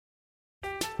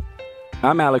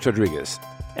I'm Alex Rodriguez.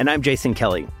 And I'm Jason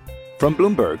Kelly. From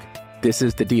Bloomberg, this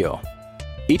is The Deal.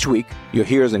 Each week, you'll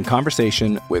hear us in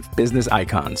conversation with business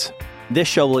icons. This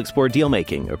show will explore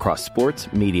deal-making across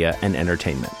sports, media, and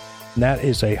entertainment. That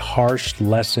is a harsh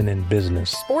lesson in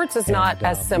business. Sports is not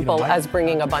as simple as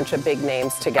bringing a bunch of big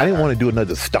names together. I didn't want to do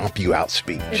another stomp you out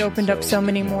speech. It opened up so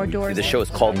many more doors. The show is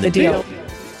called The Deal.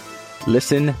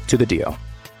 Listen to The Deal.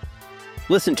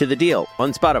 Listen to The Deal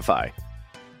on Spotify.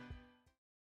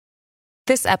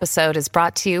 This episode is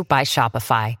brought to you by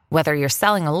Shopify. Whether you're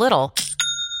selling a little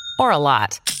or a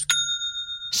lot,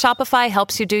 Shopify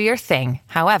helps you do your thing,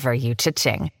 however you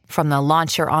cha-ching. From the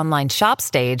launch your online shop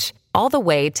stage, all the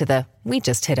way to the we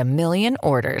just hit 1 million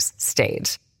orders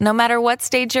stage. No matter what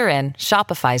stage you're in,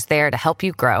 Shopify's there to help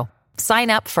you grow. Sign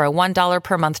up for a $1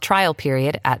 per month trial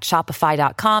period at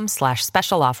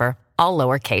shopify.com/special offer, all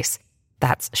lowercase.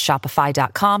 That's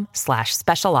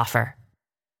shopify.com/special offer.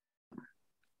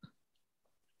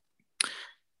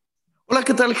 Hola,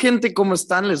 ¿qué tal, gente? ¿Cómo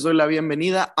están? Les doy la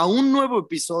bienvenida a un nuevo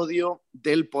episodio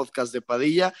del podcast de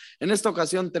Padilla. En esta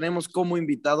ocasión tenemos como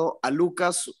invitado a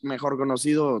Lucas, mejor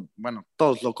conocido, bueno,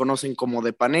 todos lo conocen como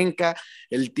de PANENKA,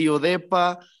 el tío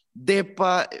Depa,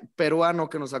 peruano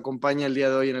que nos acompaña el día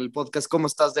de hoy en el podcast. ¿Cómo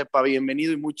estás, Depa?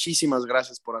 Bienvenido y muchísimas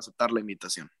gracias por aceptar la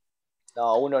invitación.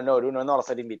 No, un honor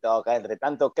ser invitado acá entre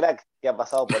tanto crack que ha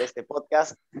pasado por este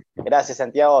podcast. Gracias,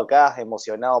 Santiago, acá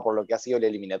emocionado por lo que ha sido la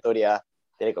eliminatoria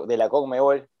de la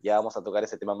CONMEBOL. Ya vamos a tocar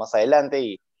ese tema más adelante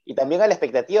y también a la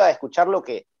expectativa de escuchar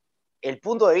el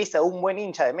punto de vista de un buen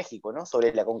hincha de México, ¿no?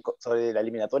 Sobre la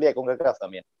eliminatoria de CONCACAF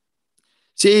también.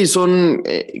 Sí,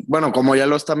 bueno, como ya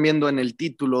lo están viendo en el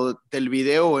título del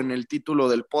video, en el título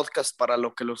del podcast, para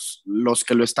lo que los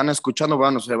que lo están escuchando,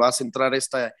 bueno, se va a centrar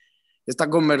esta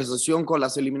conversación con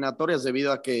las eliminatorias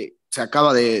debido a que se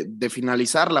acaba de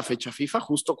finalizar la fecha FIFA,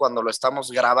 justo cuando lo estamos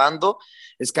grabando,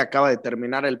 es que acaba de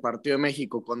terminar el partido de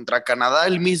México contra Canadá,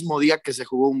 el mismo día que se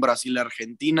jugó un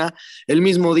Brasil-Argentina, el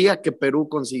mismo día que Perú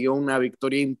consiguió una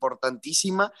victoria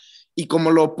importantísima, y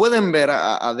como lo pueden ver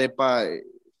a Depa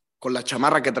con la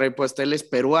chamarra que trae puesta, él es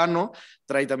peruano,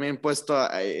 trae también puesto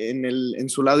en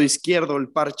su lado izquierdo el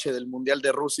parche del Mundial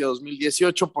de Rusia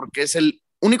 2018, porque es el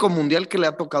único mundial que le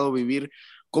ha tocado vivir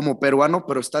como peruano,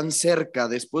 pero están cerca,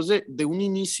 después de un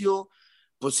inicio,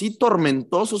 pues sí,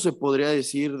 tormentoso, se podría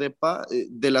decir, Depa,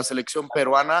 de la selección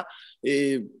peruana.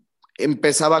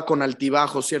 Empezaba con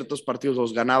altibajos, ciertos partidos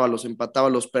los ganaba, los empataba,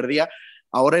 los perdía.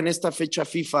 Ahora en esta fecha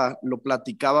FIFA, lo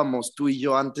platicábamos tú y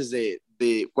yo antes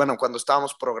bueno, cuando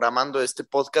estábamos programando este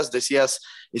podcast, decías,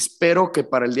 espero que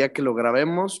para el día que lo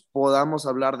grabemos podamos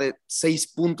hablar de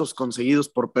 6 puntos conseguidos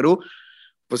por Perú.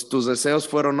 Pues tus deseos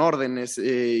fueron órdenes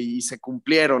y se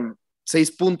cumplieron.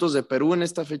 6 puntos de Perú en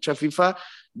esta fecha FIFA.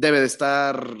 Debe de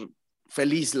estar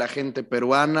feliz la gente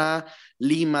peruana.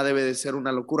 Lima debe de ser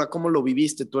una locura. ¿Cómo lo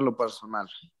viviste tú en lo personal?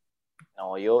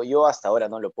 No, yo hasta ahora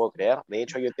no lo puedo creer. De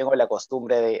hecho, yo tengo la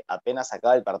costumbre de apenas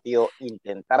acabar el partido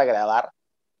intentar grabar,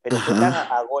 pero fue tan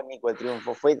agónico el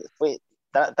triunfo, fue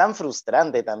tan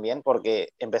frustrante también, porque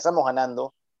empezamos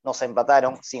ganando, nos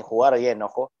empataron sin jugar bien,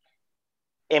 ojo.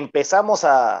 Empezamos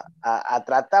a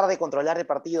tratar de controlar el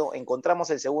partido,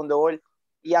 encontramos el segundo gol,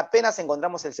 y apenas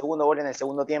encontramos el segundo gol en el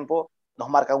segundo tiempo, nos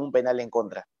marcan un penal en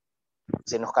contra.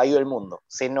 Se nos cayó el mundo,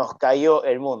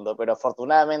 pero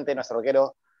afortunadamente nuestro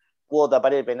arquero pudo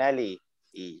tapar el penal y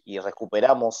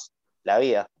recuperamos la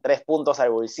vida. 3 puntos al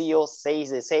bolsillo,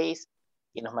 6 de 6,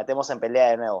 y nos metemos en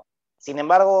pelea de nuevo. Sin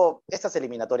embargo, estas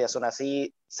eliminatorias son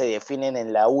así, se definen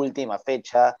en la última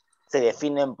fecha, se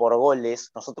definen por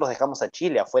goles. Nosotros dejamos a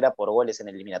Chile afuera por goles en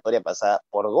la eliminatoria pasada,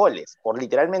 por goles, por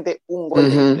literalmente un gol de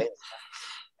diferencia.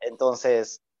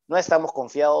 Entonces, no estamos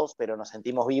confiados, pero nos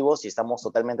sentimos vivos y estamos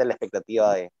totalmente en la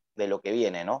expectativa de lo que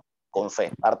viene, ¿no? Con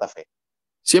fe, harta fe.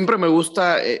 Siempre me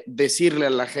gusta decirle a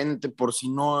la gente, por si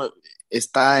no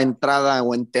está entrada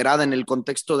o enterada en el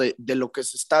contexto de lo que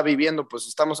se está viviendo, pues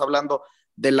estamos hablando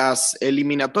de las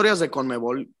eliminatorias de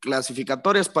CONMEBOL,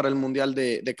 clasificatorias para el Mundial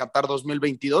de Qatar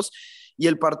 2022, y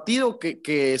el partido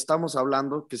que estamos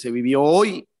hablando, que se vivió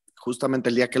hoy, justamente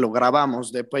el día que lo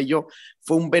grabamos, Depa y yo,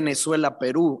 fue un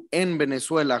Venezuela-Perú. En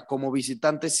Venezuela, como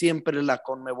visitante, siempre la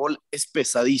CONMEBOL es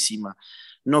pesadísima,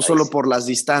 no solo por las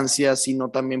distancias,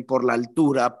 sino también por la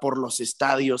altura, por los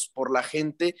estadios, por la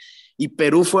gente, y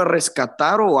Perú fue a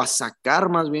rescatar o a sacar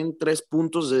más bien 3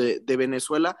 puntos de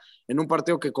Venezuela en un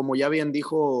partido que, como ya bien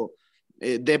dijo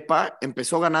Depa,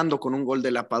 empezó ganando con un gol de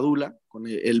la Padula, con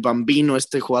el Bambino,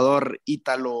 este jugador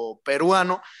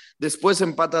ítalo-peruano. Después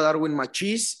empata Darwin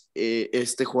Machís,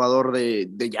 este jugador de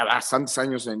ya bastantes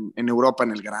años en Europa,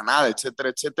 en el Granada, etcétera,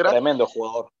 etcétera. Tremendo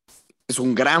jugador. es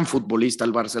un gran futbolista.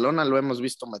 Al Barcelona lo hemos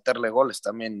visto meterle goles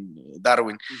también,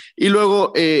 Darwin. Y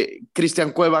luego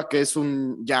Cristian Cueva, que es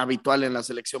un ya habitual en la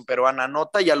selección peruana,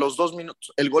 anota, y a los 2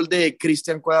 minutos, el gol de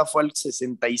Cristian Cueva fue al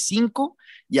 65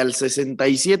 y al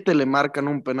 67 le marcan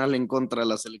un penal en contra de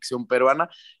la selección peruana,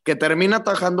 que termina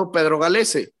atajando Pedro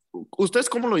Galese. ¿Ustedes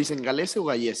cómo lo dicen, Galese o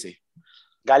Gallese?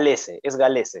 Galese, es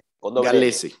Galese, con doble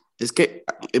Galese. L. Es que,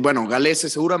 bueno, Galese,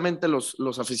 seguramente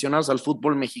los aficionados al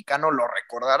fútbol mexicano lo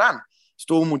recordarán.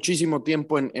 Estuvo muchísimo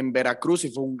tiempo en Veracruz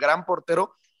y fue un gran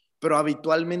portero, pero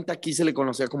habitualmente aquí se le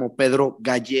conocía como Pedro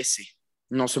Gallese.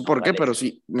 No sé por qué, pero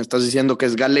sí, me estás diciendo que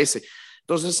es Galese.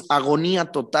 Entonces, agonía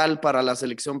total para la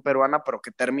selección peruana, pero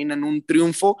que termina en un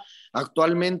triunfo.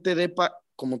 Actualmente, Depa,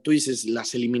 como tú dices,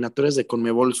 las eliminatorias de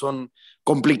Conmebol son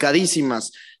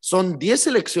complicadísimas. Son 10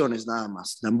 selecciones nada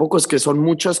más. Tampoco es que son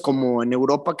muchas como en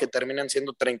Europa, que terminan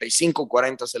siendo 35,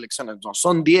 40 selecciones. No,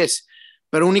 son 10,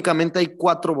 pero únicamente hay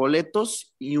 4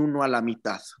 boletos y uno a la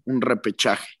mitad, un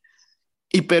repechaje.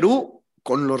 Y Perú,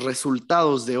 con los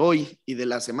resultados de hoy y de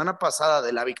la semana pasada,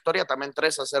 de la victoria también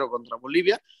 3-0 contra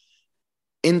Bolivia,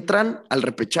 entran al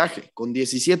repechaje con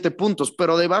 17 puntos,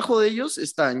 pero debajo de ellos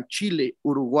están Chile,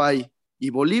 Uruguay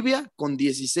y Bolivia con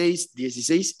 16,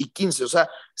 16 y 15. O sea,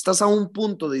 estás a un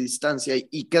punto de distancia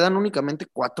y quedan únicamente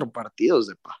 4 partidos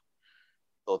de pa.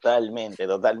 Totalmente,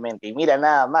 totalmente. Y mira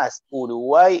nada más,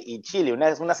 Uruguay y Chile,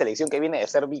 una selección que viene de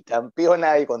ser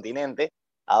bicampeona del continente,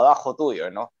 abajo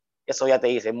tuyo, ¿no? Eso ya te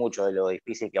dice mucho de lo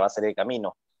difícil que va a ser el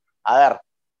camino. A ver,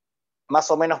 más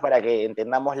o menos para que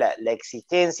entendamos la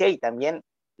exigencia y también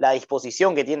la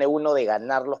disposición que tiene uno de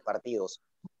ganar los partidos.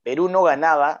 Perú no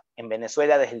ganaba en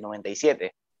Venezuela desde el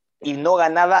 97 y no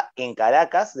ganaba en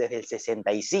Caracas desde el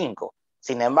 65.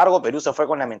 Sin embargo, Perú se fue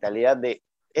con la mentalidad de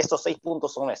estos 6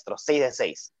 puntos son nuestros, 6 de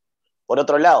 6. Por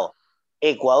otro lado,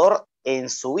 Ecuador en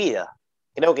su vida,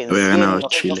 creo que en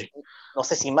 100, no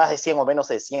sé si más de 100 o menos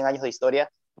de 100 años de historia,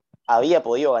 había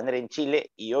podido ganar en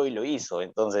Chile y hoy lo hizo.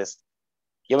 Entonces,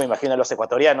 yo me imagino a los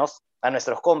ecuatorianos, a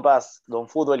nuestros compas, Don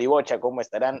Fútbol y Bocha, cómo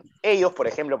estarán. Ellos, por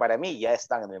ejemplo, para mí ya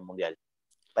están en el Mundial.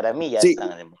 Para mí ya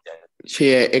están en el Mundial. Sí,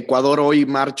 Ecuador hoy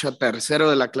marcha tercero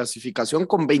de la clasificación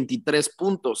con 23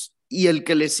 puntos y el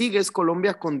que le sigue es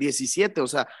Colombia con 17, o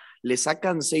sea, le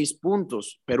sacan 6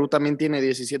 puntos. Perú también tiene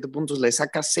 17 puntos, le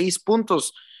saca 6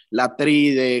 puntos la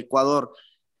tri de Ecuador.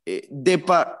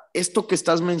 Depa, esto que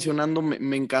estás mencionando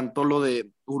me encantó lo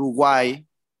de Uruguay,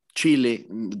 Chile.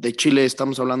 De Chile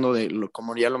estamos hablando de,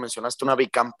 como ya lo mencionaste, una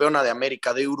bicampeona de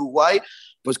América. De Uruguay,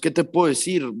 pues, ¿qué te puedo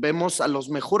decir? Vemos a los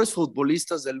mejores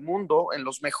futbolistas del mundo, en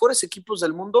los mejores equipos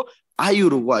del mundo hay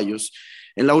uruguayos.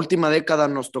 En la última década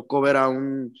nos tocó ver a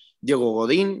un Diego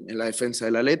Godín en la defensa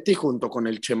del Atleti junto con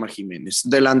el Chema Jiménez,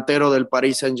 delantero del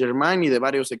Paris Saint-Germain y de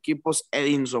varios equipos,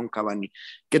 Edinson Cavani.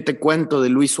 ¿Qué te cuento de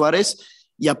Luis Suárez?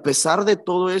 Y a pesar de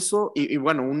todo eso, y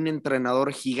bueno, un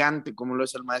entrenador gigante como lo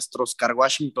es el maestro Oscar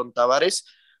Washington Tavares,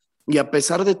 y a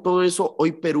pesar de todo eso,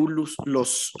 hoy Perú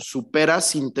los supera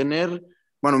sin tener,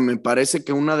 bueno, me parece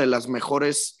que una de las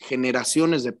mejores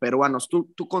generaciones de peruanos.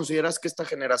 ¿Tú consideras que esta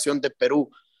generación de Perú,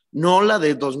 no la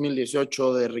de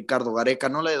 2018 de Ricardo Gareca,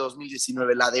 no la de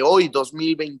 2019, la de hoy,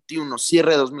 2021,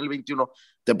 cierre de 2021,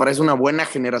 te parece una buena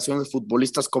generación de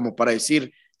futbolistas como para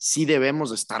decir, sí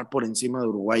debemos estar por encima de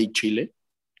Uruguay y Chile?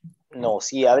 No,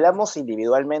 si hablamos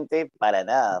individualmente, para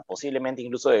nada. Posiblemente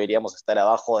incluso deberíamos estar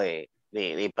abajo de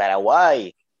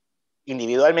Paraguay.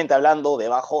 Individualmente hablando,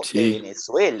 debajo de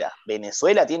Venezuela.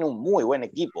 Venezuela tiene un muy buen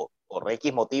equipo. Por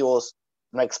X motivos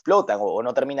no explotan o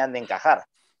no terminan de encajar.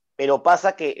 Pero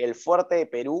pasa que el fuerte de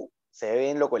Perú se ve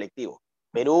en lo colectivo.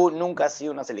 Perú nunca ha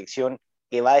sido una selección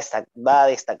que va a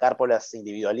destacar por las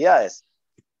individualidades,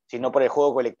 sino por el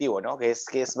juego colectivo, ¿no? Que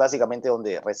es básicamente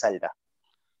donde resalta.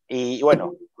 Y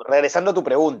bueno, regresando a tu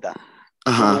pregunta,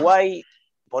 Ajá. Uruguay,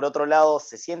 por otro lado,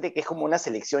 se siente que es como una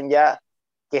selección ya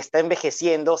que está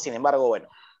envejeciendo. Sin embargo, bueno,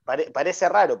 parece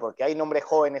raro porque hay nombres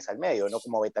jóvenes al medio, ¿no?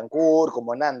 Como Betancur,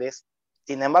 como Nández.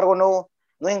 Sin embargo, no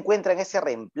encuentran ese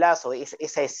reemplazo,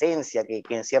 esa esencia que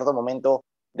en cierto momento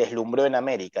deslumbró en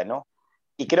América, ¿no?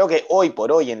 Y creo que hoy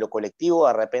por hoy, en lo colectivo,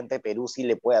 de repente Perú sí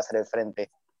le puede hacer el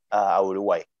frente a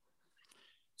Uruguay.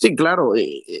 Sí, claro,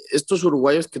 estos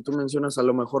uruguayos que tú mencionas a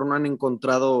lo mejor no han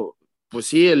encontrado, pues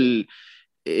sí,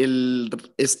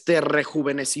 este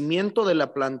rejuvenecimiento de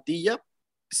la plantilla.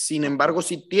 Sin embargo,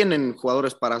 sí tienen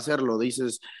jugadores para hacerlo.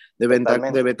 Dices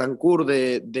de Bentancur,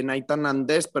 de Naitán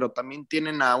Andés, pero también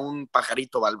tienen a un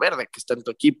Pajarito Valverde que está en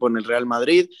tu equipo en el Real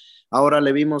Madrid. Ahora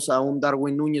le vimos a un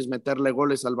Darwin Núñez meterle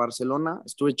goles al Barcelona.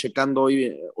 Estuve checando hoy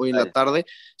en la tarde.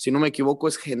 Si no me equivoco,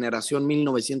 es generación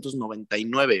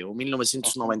 1999 o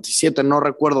 1997. No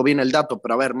recuerdo bien el dato,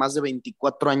 pero a ver, más de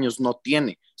 24 años no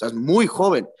tiene. O sea, es muy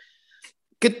joven.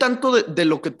 ¿Qué tanto de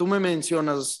lo que tú me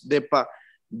mencionas, Depa,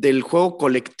 del juego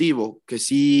colectivo, que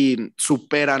sí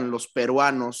superan los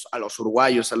peruanos, a los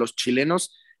uruguayos, a los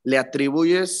chilenos, le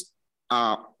atribuyes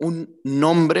a un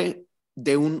nombre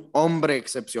de un hombre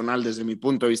excepcional desde mi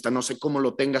punto de vista? No sé cómo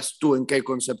lo tengas tú, en qué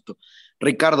concepto.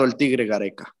 Ricardo el Tigre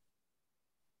Gareca.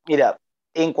 Mira,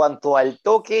 en cuanto al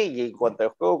toque y en cuanto al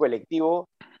juego colectivo,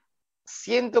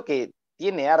 siento que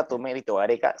tiene harto mérito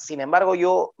Gareca. Sin embargo,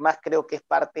 yo más creo que es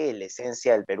parte de la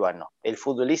esencia del peruano. El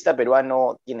futbolista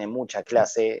peruano tiene mucha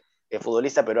clase, el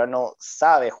futbolista peruano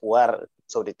sabe jugar,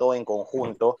 sobre todo en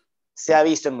conjunto. Se ha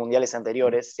visto en mundiales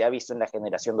anteriores, se ha visto en la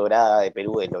generación dorada de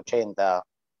Perú del 80,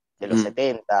 de los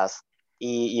 70,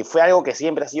 y fue algo que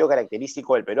siempre ha sido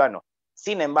característico del peruano.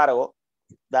 Sin embargo,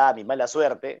 dada mi mala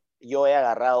suerte, yo he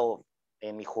agarrado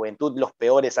en mi juventud los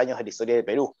peores años de la historia de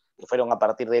Perú, que fueron a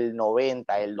partir del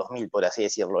 90, el 2000, por así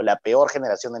decirlo, la peor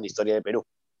generación en la historia de Perú.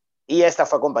 Y esta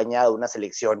fue acompañada de una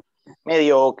selección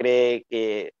mediocre,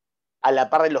 que a la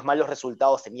par de los malos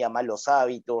resultados tenía malos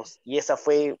hábitos, y esa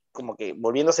fue como que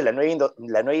volviéndose la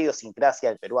nueva idiosincrasia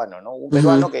del peruano, ¿no? Un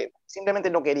peruano que simplemente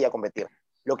no quería competir.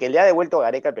 Lo que le ha devuelto a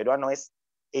Gareca al peruano es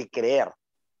el creer,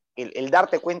 el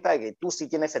darte cuenta de que tú sí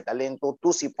tienes el talento,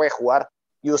 tú sí puedes jugar,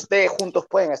 y ustedes juntos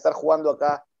pueden estar jugando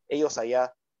acá, ellos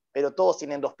allá, pero todos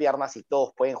tienen dos piernas y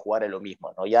todos pueden jugar a lo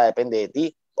mismo, ¿no? Ya depende de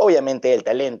ti, obviamente del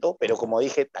talento, pero como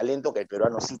dije, talento que el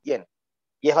peruano sí tiene.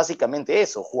 Y es básicamente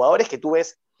eso, jugadores que tú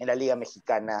ves en la Liga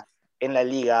Mexicana, en la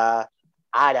Liga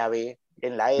Árabe,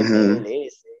 en la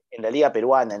MLS, en la Liga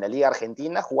Peruana, en la Liga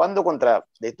Argentina, jugando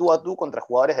de tú a tú contra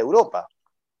jugadores de Europa.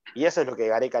 Y eso es lo que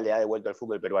Gareca le ha devuelto al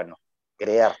fútbol peruano,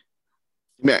 creer.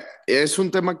 Mira, es un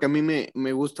tema que a mí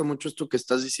me gusta mucho esto que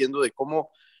estás diciendo de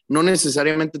cómo no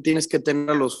necesariamente tienes que tener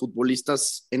a los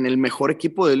futbolistas en el mejor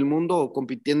equipo del mundo o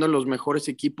compitiendo en los mejores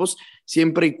equipos,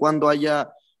 siempre y cuando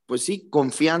haya, pues sí,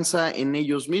 confianza en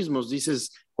ellos mismos.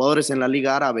 Dices, jugadores en la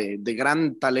Liga Árabe de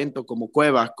gran talento como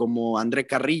Cueva, como André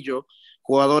Carrillo,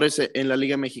 jugadores en la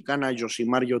Liga Mexicana,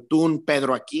 Yoshimar Yotun,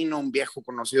 Pedro Aquino, un viejo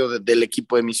conocido del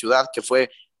equipo de mi ciudad, que fue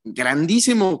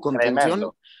grandísimo contención.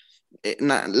 Tremendo.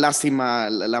 Lástima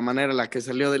la manera en la que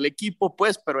salió del equipo,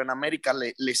 pues, pero en América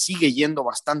le sigue yendo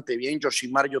bastante bien.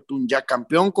 Yoshimar Yotun ya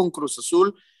campeón con Cruz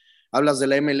Azul. Hablas de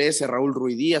la MLS, Raúl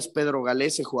Ruidíaz, Pedro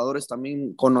Galese, jugadores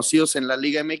también conocidos en la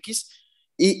Liga MX.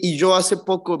 Y yo hace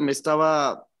poco me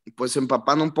estaba pues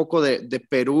empapando un poco de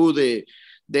Perú, de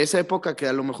esa época que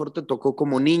a lo mejor te tocó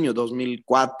como niño,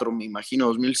 2004, me imagino,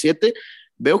 2007.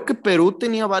 Veo que Perú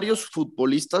tenía varios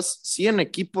futbolistas, sí, en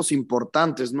equipos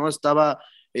importantes, ¿no? Estaba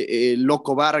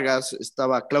Loco Vargas,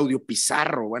 estaba Claudio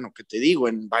Pizarro, bueno, que te digo,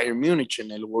 en Bayern Múnich,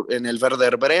 en el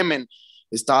Werder Bremen,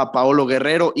 estaba Paolo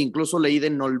Guerrero, incluso leí de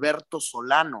Norberto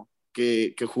Solano,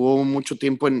 que jugó mucho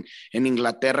tiempo en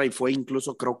Inglaterra y fue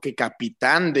incluso creo que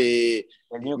capitán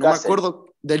no me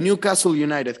acuerdo, del Newcastle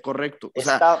United, correcto. O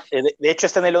sea, de hecho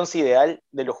está en el 11 ideal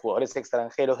de los jugadores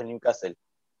extranjeros del Newcastle,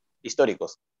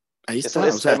 históricos. Ahí está,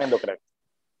 es tremendo crack.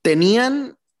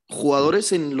 Tenían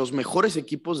jugadores en los mejores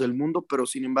equipos del mundo, pero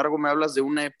sin embargo me hablas de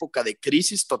una época de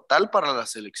crisis total para la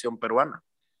selección peruana.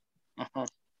 Uh-huh.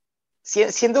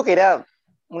 Siento que era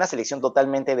una selección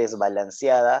totalmente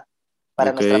desbalanceada.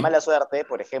 Para nuestra mala suerte,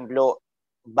 por ejemplo,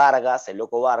 Vargas, el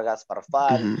Loco Vargas,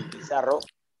 Farfán y Pizarro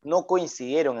no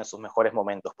coincidieron en sus mejores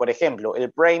momentos. Por ejemplo,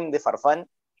 el prime de Farfán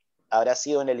habrá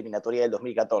sido en la eliminatoria del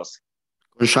 2014.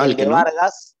 Con Schalke, el de ¿no?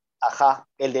 Vargas,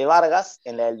 el de Vargas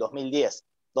en la del 2010,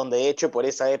 donde de hecho por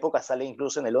esa época sale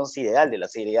incluso en el 11 ideal de la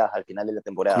Serie A al final de la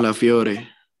temporada. Con la Fiore.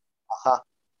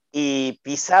 Y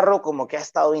Pizarro como que ha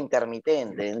estado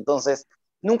intermitente, entonces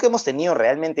nunca hemos tenido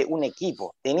realmente un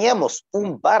equipo. Teníamos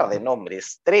un par de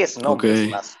nombres, 3 nombres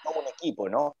más, no un equipo,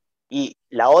 ¿no? Y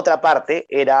la otra parte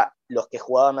era los que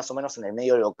jugaban más o menos en el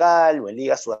medio local o en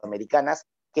ligas sudamericanas,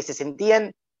 que se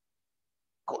sentían,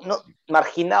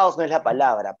 marginados no es la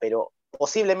palabra, pero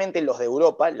posiblemente los de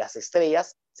Europa, las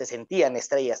estrellas, se sentían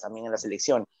estrellas también en la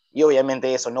selección. Y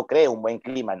obviamente eso no crea un buen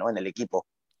clima, ¿no?, en el equipo.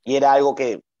 Y era algo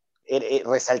que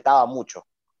resaltaba mucho,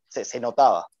 se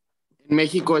notaba. En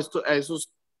México a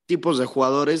esos tipos de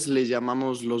jugadores les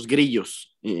llamamos los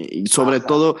grillos, y sobre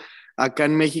todo acá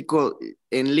en México,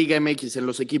 en Liga MX, en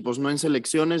los equipos, no en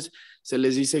selecciones, se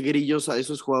les dice grillos a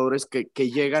esos jugadores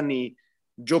que llegan y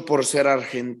yo por ser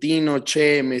argentino,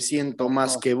 che, me siento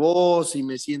más que vos y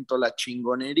me siento la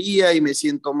chingonería y me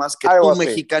siento más que Algo tú, así.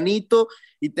 mexicanito,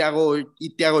 y te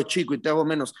hago chico y te hago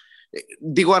menos.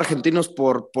 Digo argentinos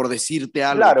por decirte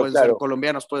algo, Claro, pueden ser claro,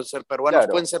 colombianos, pueden ser peruanos,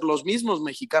 claro. pueden ser los mismos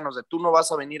mexicanos, de tú no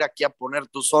vas a venir aquí a poner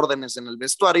tus órdenes en el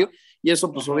vestuario y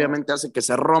eso pues obviamente hace que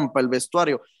se rompa el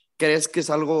vestuario. ¿Crees que es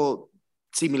algo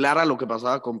similar a lo que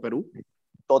pasaba con Perú?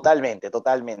 Totalmente,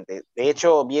 totalmente. De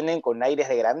hecho, vienen con aires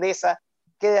de grandeza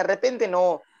que de repente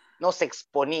no se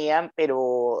exponían,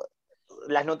 pero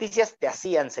las noticias te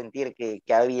hacían sentir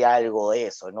que había algo de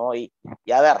eso, ¿no? Y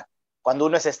a ver, cuando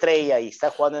uno es estrella y está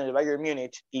jugando en el Bayern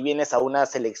Múnich y vienes a una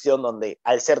selección donde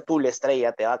al ser tú la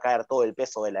estrella te va a caer todo el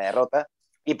peso de la derrota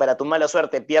y para tu mala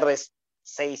suerte pierdes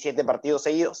 6, 7 partidos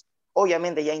seguidos,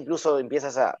 obviamente ya incluso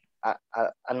empiezas a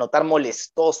notar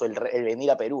molestoso el venir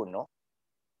a Perú, ¿no?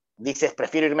 Dices,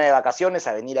 prefiero irme de vacaciones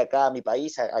a venir acá a mi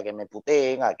país a que me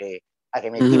puteen, a que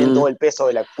me tiren todo el peso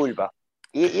de la culpa.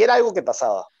 Y era algo que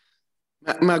pasaba.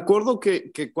 Me acuerdo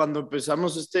que cuando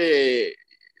empezamos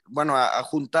bueno, a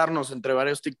juntarnos entre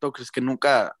varios TikTokers que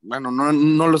nunca, bueno,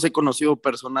 no los he conocido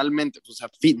personalmente, o sea,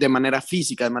 de manera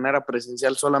física, de manera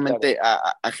presencial, Claro. solamente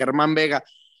a Germán Vega,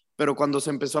 pero cuando se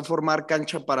empezó a formar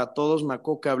Cancha para Todos, me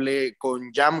acuerdo que hablé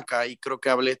con Yamka y creo que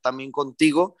hablé también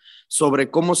contigo sobre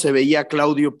cómo se veía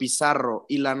Claudio Pizarro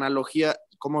y la analogía,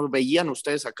 cómo veían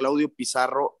ustedes a Claudio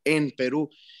Pizarro en Perú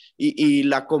y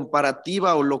la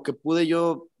comparativa o lo que pude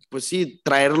yo pues sí,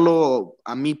 traerlo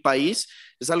a mi país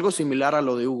es algo similar a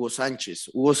lo de Hugo Sánchez.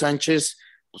 Hugo Sánchez,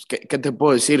 pues, ¿qué te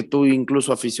puedo decir? Tú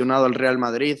incluso aficionado al Real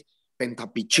Madrid, Tremendo.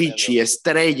 pentapichichi,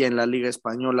 estrella en la Liga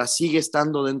Española, sigue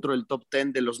estando dentro del top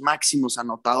 10 de los máximos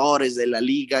anotadores de la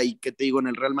Liga y qué te digo en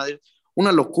el Real Madrid.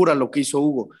 Una locura lo que hizo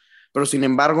Hugo, pero sin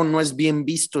embargo no es bien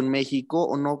visto en México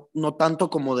o no tanto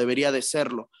como debería de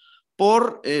serlo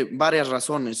por varias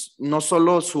razones. No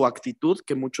solo su actitud,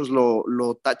 que muchos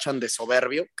lo tachan de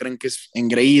soberbio, creen que es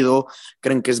engreído,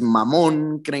 creen que es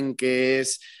mamón, creen que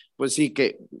es, pues sí,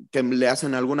 que le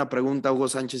hacen alguna pregunta a Hugo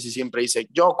Sánchez y siempre dice,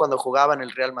 yo cuando jugaba en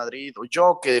el Real Madrid o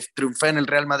yo que triunfé en el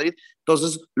Real Madrid,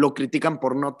 entonces lo critican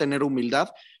por no tener humildad,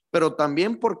 pero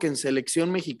también porque en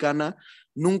selección mexicana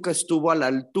nunca estuvo a la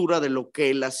altura de lo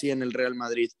que él hacía en el Real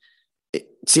Madrid.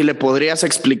 Si le podrías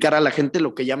explicar a la gente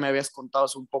lo que ya me habías contado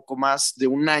hace un poco más de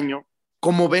un año,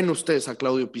 ¿cómo ven ustedes a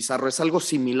Claudio Pizarro? Es algo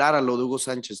similar a lo de Hugo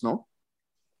Sánchez, ¿no?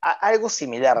 Algo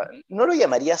similar. No lo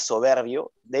llamaría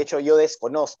soberbio. De hecho, yo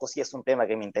desconozco si es un tema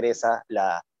que me interesa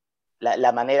la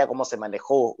manera como se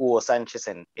manejó Hugo Sánchez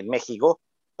en México,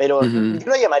 pero yo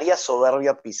lo llamaría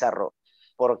soberbio a Pizarro,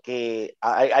 porque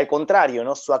al contrario,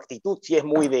 ¿no? Su actitud sí es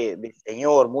muy de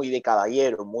señor, muy de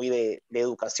caballero, muy de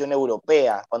educación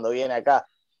europea cuando viene acá,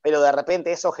 pero de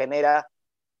repente eso genera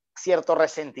cierto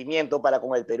resentimiento para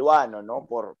con el peruano, ¿no?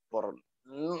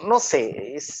 No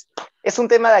sé, es un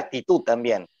tema de actitud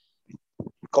también,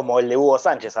 como el de Hugo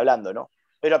Sánchez hablando, ¿no?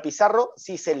 Pero a Pizarro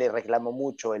sí se le reclamó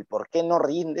mucho el por qué no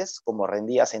rindes como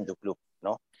rendías en tu club,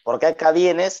 ¿no? Porque acá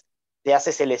vienes, te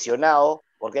haces lesionado,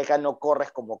 porque acá no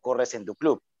corres como corres en tu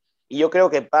club. Y yo creo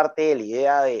que parte de la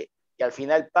idea de que al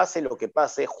final pase lo que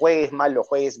pase, juegues mal o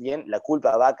juegues bien, la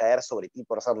culpa va a caer sobre ti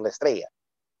por ser la estrella.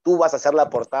 Tú vas a hacer la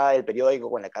portada del periódico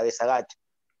con la cabeza gacha.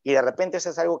 Y de repente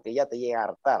eso es algo que ya te llega a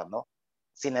hartar, ¿no?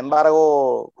 Sin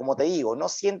embargo, como te digo, no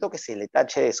siento que se le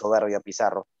tache de soberbio a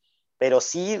Pizarro, pero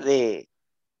sí de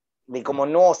como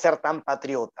no ser tan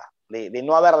patriota, de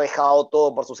no haber dejado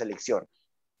todo por su selección.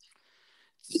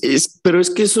 Pero es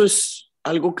que eso es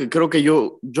algo que creo que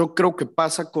yo creo que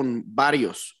pasa con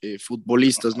varios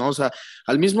futbolistas, ¿no? O sea,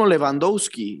 al mismo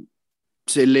Lewandowski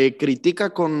se le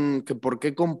critica con que por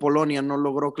qué con Polonia no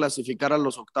logró clasificar a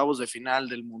los octavos de final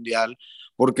del Mundial,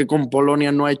 por qué con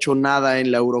Polonia no ha hecho nada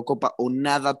en la Eurocopa o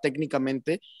nada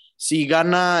técnicamente, si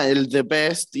gana el The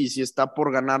Best y si está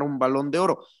por ganar un Balón de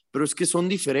Oro, pero es que son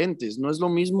diferentes,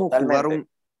 Totalmente.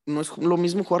 no es lo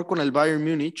mismo jugar con el Bayern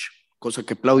Múnich, cosa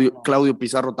que Claudio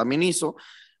Pizarro también hizo,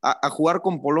 a jugar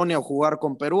con Polonia o jugar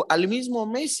con Perú, al mismo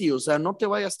Messi, o sea, no te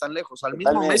vayas tan lejos, al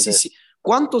mismo Messi, Totalmente. sí,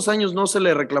 ¿cuántos años no se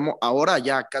le reclamó? Ahora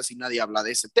ya casi nadie habla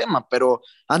de ese tema, pero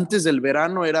antes del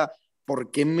verano era ¿por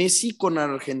qué Messi con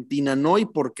Argentina no y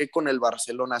por qué con el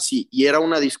Barcelona sí? Y era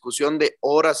una discusión de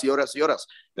horas y horas y horas.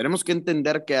 Tenemos que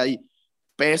entender que hay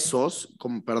pesos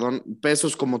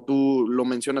como tú lo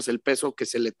mencionas, el peso que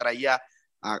se le traía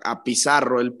a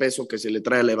Pizarro, el peso que se le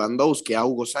trae a Lewandowski, a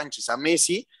Hugo Sánchez, a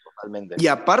Messi, Totalmente. y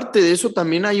aparte de eso,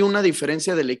 también hay una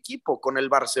diferencia del equipo con el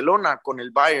Barcelona, con el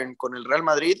Bayern, con el Real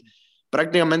Madrid.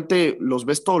 Prácticamente los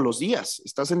ves todos los días.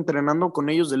 Estás entrenando con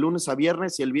ellos de lunes a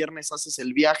viernes y el viernes haces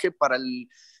el viaje para el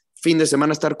fin de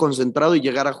semana estar concentrado y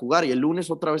llegar a jugar, y el lunes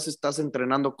otra vez estás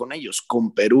entrenando con ellos,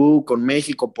 con Perú, con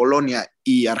México, Polonia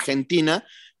y Argentina,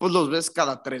 pues los ves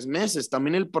cada 3 meses.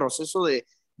 También el proceso de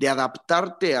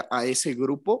adaptarte a ese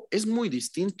grupo es muy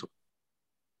distinto.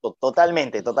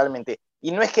 Totalmente, totalmente.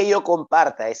 Y no es que yo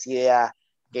comparta esa idea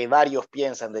que varios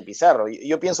piensan de Pizarro.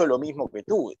 Yo pienso lo mismo que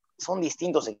tú. Son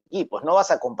distintos equipos. No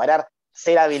vas a comparar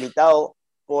ser habilitado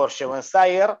por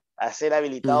Schweinsteiger a ser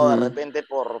habilitado de repente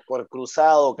por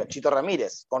Cruzado o Cachito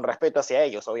Ramírez, con respeto hacia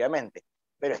ellos, obviamente.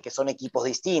 Pero es que son equipos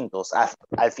distintos.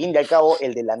 Al fin y al cabo,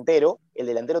 el delantero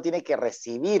tiene que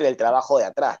recibir el trabajo de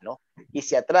atrás, ¿no? Y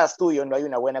si atrás tuyo no hay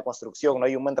una buena construcción, no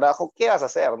hay un buen trabajo, ¿qué vas a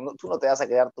hacer? Tú no te vas a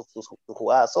quedar tu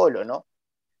jugada solo, ¿no?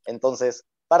 Entonces,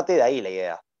 parte de ahí la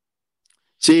idea.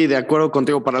 Sí, de acuerdo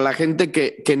contigo. Para la gente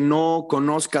que no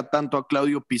conozca tanto a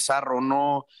Claudio Pizarro,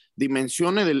 no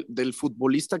dimensione del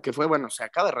futbolista que fue, bueno, se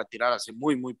acaba de retirar hace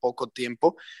muy, muy poco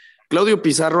tiempo. Claudio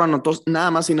Pizarro anotó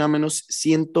nada más y nada menos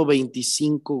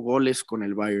 125 goles con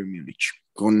el Bayern Múnich,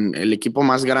 con el equipo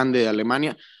más grande de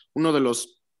Alemania, uno de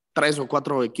los 3 o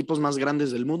 4 equipos más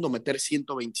grandes del mundo, meter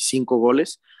 125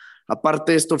 goles.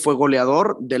 Aparte, esto fue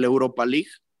goleador de la Europa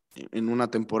League en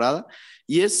una temporada,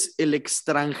 y es el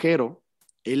extranjero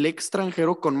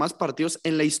con más partidos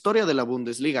en la historia de la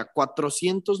Bundesliga,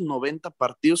 490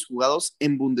 partidos jugados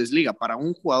en Bundesliga para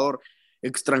un jugador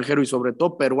extranjero y sobre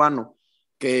todo peruano,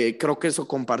 que creo que eso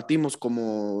compartimos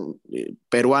como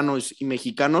peruanos y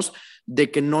mexicanos, de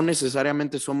que no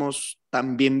necesariamente somos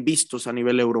tan bien vistos a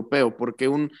nivel europeo, porque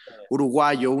un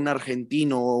uruguayo, un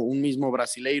argentino, un mismo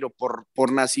brasileiro,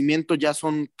 por nacimiento ya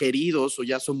son queridos o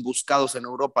ya son buscados en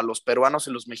Europa. Los peruanos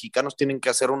y los mexicanos tienen que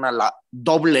hacer una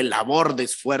doble labor de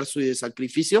esfuerzo y de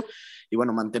sacrificio, y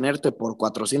bueno, mantenerte por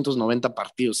 490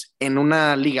 partidos en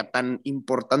una liga tan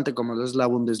importante como es la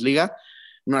Bundesliga,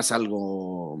 no es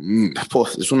algo,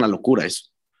 es una locura eso.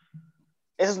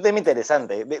 Es un tema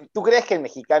interesante. ¿Tú crees que el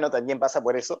mexicano también pasa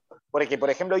por eso? Porque,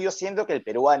 por ejemplo, yo siento que el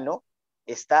peruano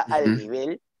está al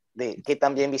nivel de qué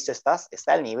tan bien visto estás,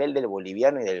 está al nivel del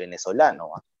boliviano y del venezolano.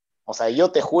 O sea,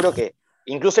 yo te juro que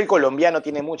incluso el colombiano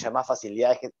tiene muchas más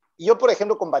facilidades. Yo, por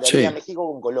ejemplo, compararía a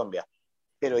México con Colombia,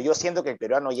 pero yo siento que el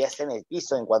peruano ya está en el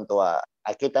piso en cuanto a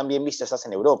qué tan bien visto estás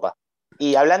en Europa.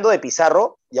 Y hablando de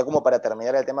Pizarro, ya como para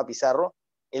terminar el tema Pizarro,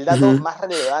 el dato más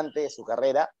relevante de su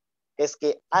carrera es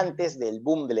que antes del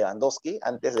boom de Lewandowski,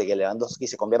 antes de que Lewandowski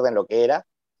se convierta en lo que era,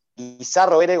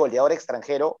 Pizarro era el goleador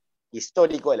extranjero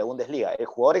histórico de la Bundesliga, el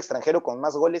jugador extranjero con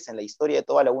más goles en la historia de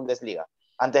toda la Bundesliga,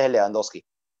 antes de Lewandowski.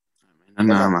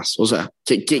 Nada más, o sea,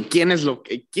 ¿quién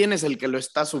es el que lo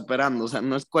está superando? O sea,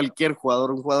 no es cualquier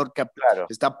jugador, un jugador que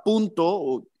está a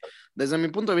punto, desde mi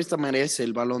punto de vista merece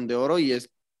el Balón de Oro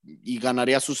y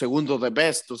ganaría su segundo de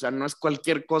best. O sea, no es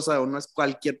cualquier cosa o no es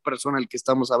cualquier persona el que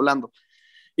estamos hablando.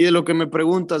 Y de lo que me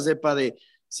preguntas, Depa, de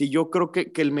si yo creo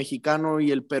que el mexicano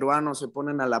y el peruano se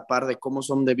ponen a la par de cómo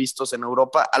son de vistos en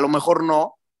Europa, a lo mejor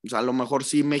no, o sea, a lo mejor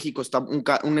sí México está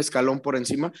un escalón por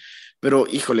encima, pero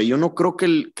híjole, yo no creo que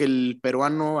el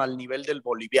peruano al nivel del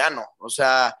boliviano. O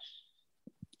sea,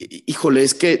 híjole,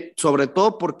 es que sobre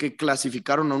todo porque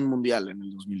clasificaron a un mundial en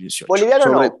el 2018. Boliviano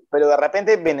no, pero de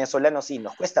repente venezolano sí,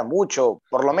 nos cuesta mucho,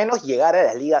 por lo menos llegar a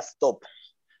las ligas top.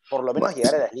 Por lo menos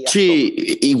llegar a las ligas top.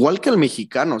 Igual que el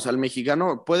mexicano. O sea, el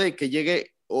mexicano puede que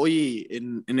llegue hoy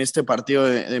en este partido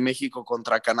de México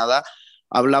contra Canadá.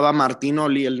 Hablaba Martín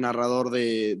Oli, el narrador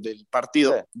del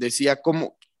partido, decía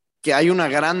como que hay una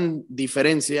gran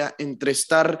diferencia entre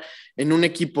estar en un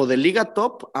equipo de liga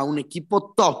top a un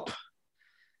equipo top.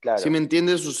 Claro. ¿Sí me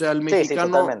entiendes? O sea, el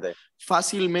mexicano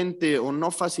fácilmente o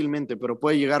no fácilmente, pero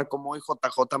puede llegar como hoy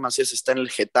JJ Macías está en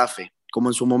el Getafe, como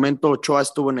en su momento Ochoa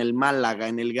estuvo en el Málaga,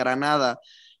 en el Granada,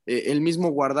 el mismo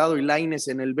Guardado y Lainez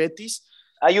en el Betis.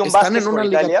 ¿Hay un están Vázquez en una por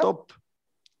liga Italia? top.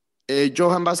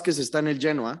 Johan Vázquez está en el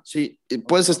Genoa, sí.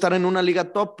 Puedes estar en una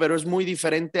liga top, pero es muy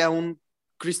diferente a un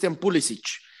Christian Pulisic,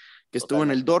 que estuvo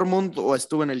en el Dortmund o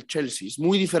estuvo en el Chelsea. Es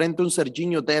muy diferente a un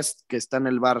Serginho Dest que está en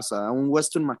el Barça, a un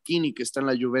Weston McKennie que está en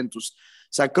la Juventus. O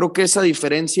sea, creo que esa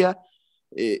diferencia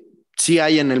sí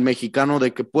hay en el mexicano,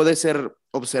 de que puede ser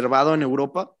observado en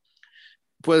Europa,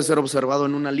 puede ser observado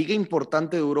en una liga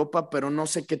importante de Europa, pero no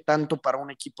sé qué tanto para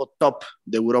un equipo top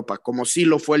de Europa, como sí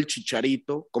lo fue el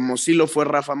Chicharito, como sí lo fue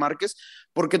Rafa Márquez,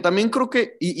 porque también creo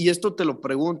que, y esto te lo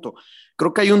pregunto,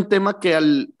 creo que hay un tema que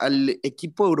al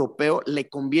equipo europeo le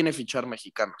conviene fichar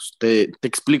mexicanos. Te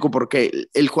explico por qué.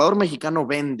 El jugador mexicano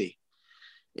vende.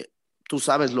 Tú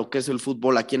sabes lo que es el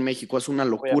fútbol aquí en México, es una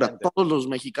locura. Obviamente. Todos los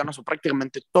mexicanos, o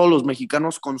prácticamente todos los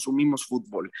mexicanos, consumimos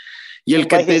fútbol. Y el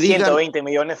que te diga 120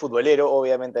 millones futbolero,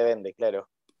 obviamente vende, claro.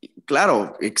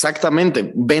 Claro,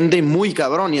 exactamente, vende muy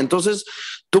cabrón y entonces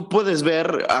tú puedes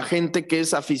ver a gente que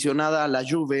es aficionada a la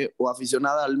Juve o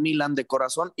aficionada al Milan de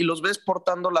corazón y los ves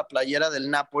portando la playera del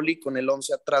Napoli con el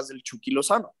 11 atrás del Chucky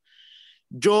Lozano.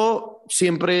 Yo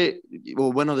siempre,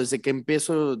 o bueno, desde que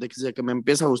me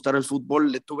empieza a gustar el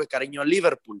fútbol, le tuve cariño al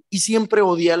Liverpool y siempre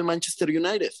odié al Manchester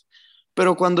United.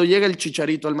 Pero cuando llega el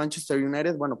Chicharito al Manchester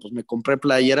United, bueno, pues me compré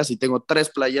playeras y tengo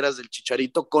 3 playeras del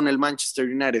Chicharito con el Manchester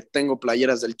United. Tengo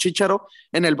playeras del Chicharo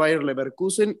en el Bayer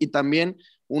Leverkusen y también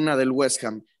una del West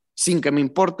Ham. Sin que me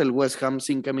importe el West Ham,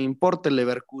 sin que me importe el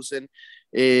Leverkusen,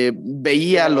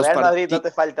 veía ¿El los Real Madrid partidos. no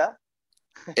te falta?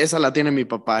 Esa la tiene mi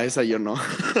papá, esa yo no.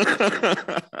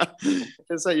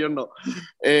 Esa yo no.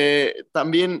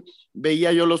 También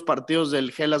veía yo los partidos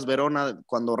del Hellas Verona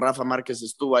cuando Rafa Márquez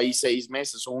estuvo ahí 6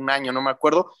 meses o un año, no me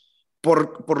acuerdo.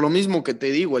 Por lo mismo que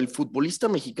te digo, el futbolista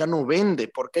mexicano vende,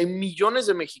 porque hay millones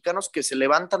de mexicanos que se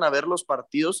levantan a ver los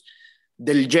partidos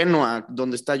del Genoa,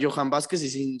 donde está Johan Vázquez, y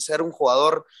sin ser un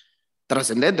jugador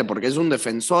trascendente, porque es un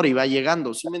defensor y va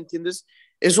llegando, ¿sí me entiendes?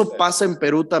 Eso pasa en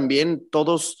Perú también,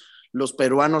 todos los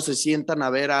peruanos se sientan a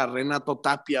ver a Renato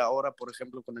Tapia ahora, por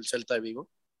ejemplo, con el Celta de Vigo.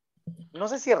 No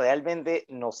sé si realmente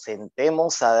nos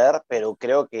sentemos a ver, pero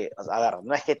creo que, a ver,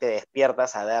 no es que te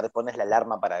despiertas a ver, pones la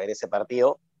alarma para ver ese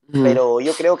partido, pero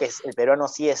yo creo que el peruano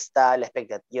sí está a la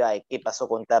expectativa de qué pasó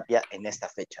con Tapia en esta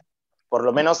fecha. Por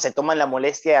lo menos se toman la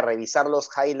molestia de revisar los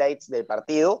highlights del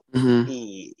partido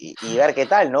y ver qué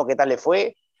tal, ¿no? ¿Qué tal le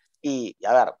fue? Y,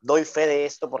 a ver, doy fe de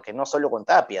esto porque no solo con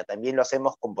Tapia, también lo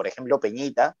hacemos con, por ejemplo,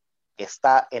 Peñita, que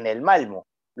está en el Malmo.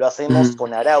 Lo hacemos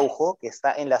con Araujo, que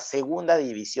está en la segunda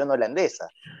división holandesa.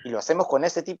 Y lo hacemos con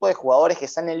ese tipo de jugadores que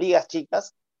están en ligas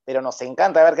chicas, pero nos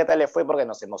encanta ver qué tal le fue porque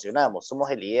nos emocionamos. Somos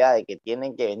de la idea de que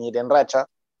tienen que venir en racha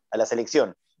a la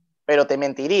selección. Pero te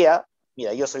mentiría,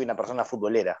 mira, yo soy una persona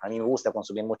futbolera, a mí me gusta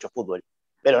consumir mucho fútbol,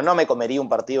 pero no me comería un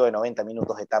partido de 90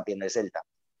 minutos de Tapia en el Celta,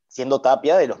 siendo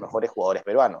Tapia de los mejores jugadores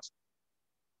peruanos.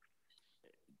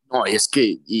 No, es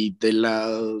que, y de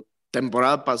la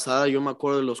temporada pasada, yo me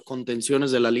acuerdo de los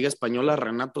contenciones de la Liga Española,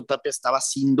 Renato Tapia estaba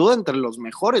sin duda entre los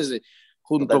mejores,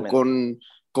 junto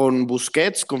con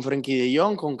Busquets, con Frenkie de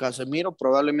Jong, con Casemiro,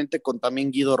 probablemente con también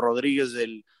Guido Rodríguez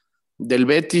del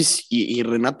Betis y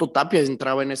Renato Tapia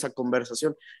entraba en esa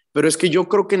conversación. Pero es que yo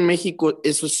creo que en México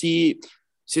eso sí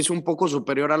es un poco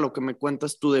superior a lo que me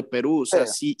cuentas tú de Perú, o sea,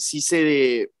 sí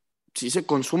se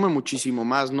consume muchísimo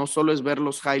más, no solo es ver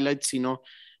los highlights, sino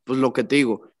pues lo que te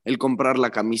digo, el comprar la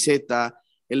camiseta,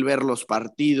 el ver los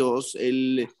partidos,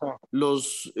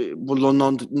 los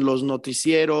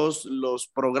noticieros, los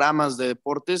programas de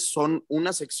deportes son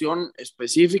una sección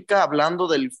específica hablando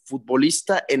del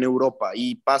futbolista en Europa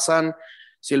y pasan,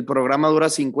 si el programa dura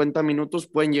 50 minutos,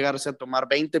 pueden llegarse a tomar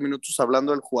 20 minutos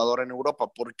hablando del jugador en Europa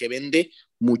porque vende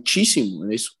muchísimo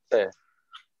eso. Sí.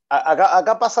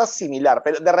 Acá pasa similar,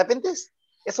 pero de repente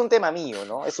es un tema mío,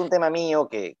 ¿no? Es un tema mío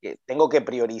que tengo que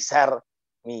priorizar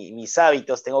mis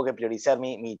hábitos, tengo que priorizar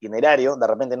mi itinerario. De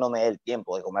repente no me da el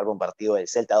tiempo de comerme un partido del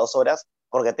Celta 2 horas,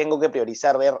 porque tengo que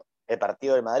priorizar ver el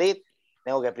partido del Madrid,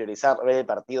 tengo que priorizar ver el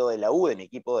partido de la U, de mi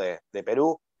equipo de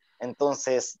Perú.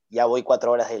 Entonces ya voy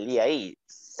 4 horas del día ahí,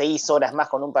 6 horas más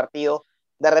con un partido.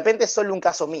 De repente es solo un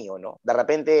caso mío, ¿no? De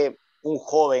repente un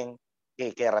joven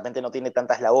que de repente no tiene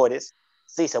tantas labores,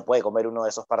 sí se puede comer uno de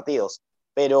esos partidos.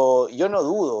 Pero yo no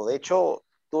dudo, de hecho,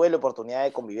 tuve la oportunidad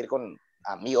de convivir con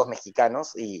amigos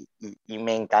mexicanos y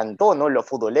me encantó, ¿no? Lo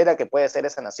futbolera que puede ser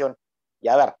esa nación. Y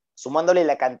a ver, sumándole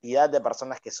la cantidad de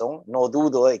personas que son, no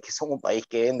dudo de que son un país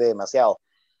que vende demasiado.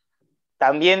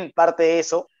 También parte de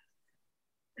eso,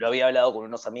 lo había hablado con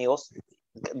unos amigos,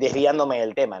 desviándome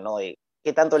del tema, ¿no? De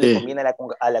qué tanto le conviene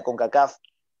a la CONCACAF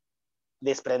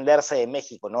desprenderse de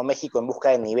México, ¿no? México en busca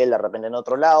de nivel de repente en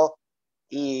otro lado,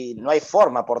 y no hay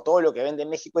forma por todo lo que vende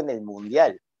México en el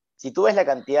Mundial. Si tú ves la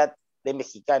cantidad de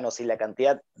mexicanos y la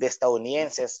cantidad de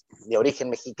estadounidenses de origen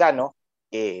mexicano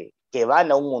que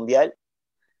van a un Mundial,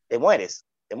 te mueres,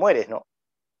 ¿no?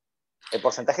 El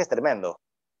porcentaje es tremendo.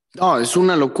 No, es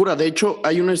una locura. De hecho,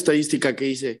 hay una estadística que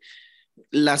dice,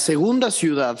 la segunda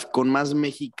ciudad con más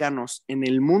mexicanos en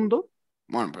el mundo,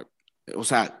 bueno, o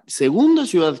sea, segunda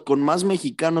ciudad con más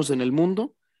mexicanos en el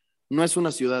mundo, no es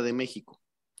una ciudad de México.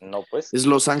 No, pues. Es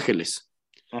Los Ángeles.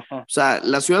 O sea,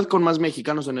 la ciudad con más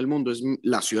mexicanos en el mundo es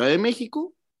la Ciudad de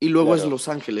México y luego es Los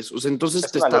Ángeles. O sea,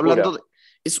 entonces te está hablando de...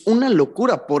 Es una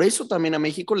locura. Por eso también a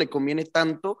México le conviene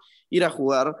tanto ir a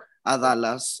jugar a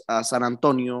Dallas, a San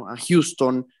Antonio, a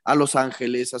Houston, a Los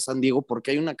Ángeles, a San Diego, porque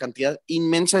hay una cantidad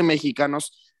inmensa de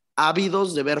mexicanos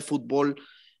ávidos de ver fútbol,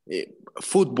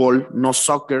 no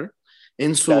soccer,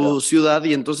 en su ciudad,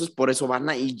 y entonces por eso van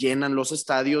y llenan los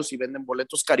estadios y venden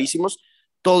boletos carísimos,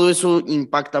 todo eso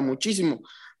impacta muchísimo.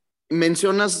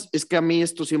 Mencionas, es que a mí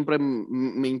esto siempre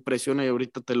me impresiona y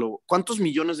ahorita ¿Cuántos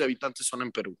millones de habitantes son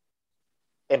en Perú?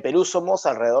 En Perú somos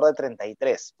alrededor de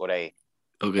 33, por ahí.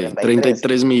 Ok,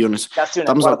 33 millones. Casi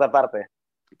una cuarta parte.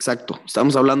 Exacto,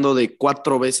 estamos hablando de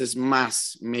 4 veces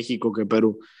más México que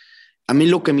Perú. A mí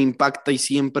lo que me impacta y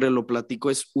siempre lo platico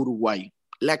es Uruguay.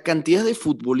 La cantidad de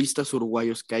futbolistas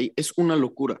uruguayos que hay es una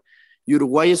locura. Y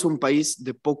Uruguay es un país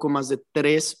de poco más de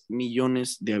 3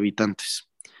 millones de habitantes.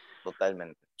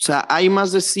 Totalmente. O sea, hay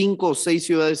más de 5 o 6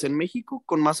 ciudades en México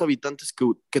con más habitantes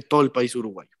que todo el país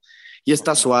uruguayo. Y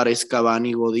está Suárez,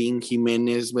 Cavani, Godín,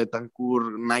 Jiménez,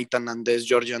 Betancur, Naitan Andés,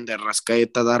 Georgian de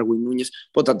Rascaeta, Darwin Núñez.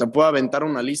 Puta, te puedo aventar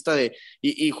una lista de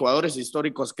jugadores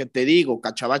históricos que te digo,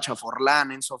 Cachabacha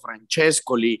Forlán, Enzo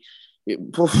Francescoli,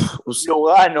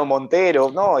 Lugano,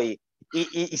 Montero, ¿no? Y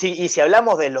si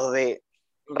hablamos de los de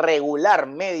regular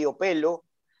medio pelo,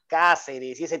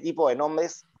 Cáceres y ese tipo de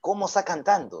nombres, ¿cómo sacan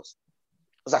tantos?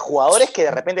 O sea, jugadores que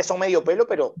de repente son medio pelo,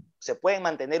 pero se pueden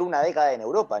mantener una década en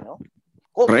Europa, ¿no?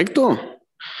 ¿Cómo? Correcto.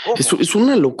 Es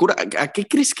una locura. ¿A qué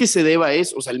crees que se deba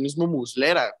eso? O sea, el mismo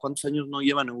Muslera, ¿cuántos años no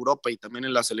lleva en Europa y también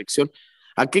en la selección?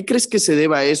 ¿A qué crees que se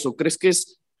deba eso? ¿Crees que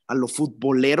es a los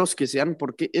futboleros que sean?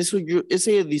 Porque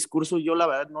ese discurso yo la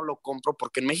verdad no lo compro,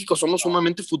 porque en México somos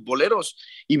sumamente futboleros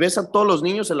y ves a todos los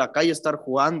niños en la calle estar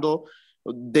jugando,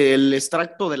 del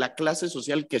extracto de la clase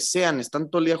social que sean, están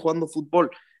todo el día jugando fútbol.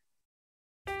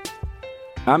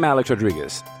 I'm Alex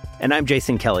Rodriguez. And I'm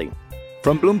Jason Kelly.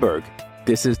 From Bloomberg,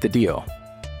 this is The Deal.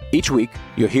 Each week,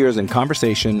 you'll hear us in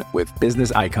conversation with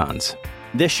business icons.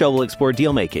 This show will explore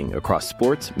deal making across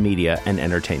sports, media, and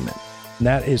entertainment.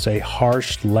 That is a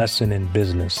harsh lesson in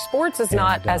business. Sports is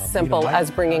not as simple as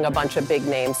bringing a bunch of big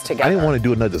names together. I didn't want to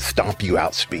do another stomp you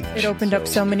out speech. It opened up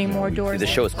so many more doors. The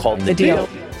show is called The Deal.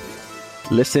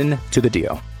 Listen to The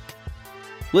Deal.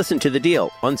 Listen to The Deal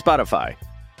on Spotify.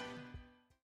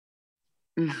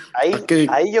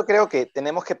 Ahí yo creo que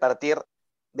tenemos que partir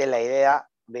de la idea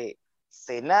de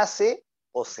se nace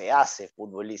o se hace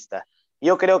futbolista.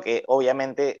 Yo creo que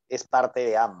obviamente es parte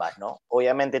de ambas, ¿no?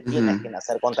 Obviamente tienes que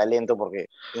nacer con talento porque,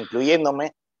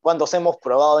 incluyéndome, cuántos hemos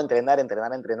probado entrenar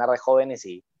de jóvenes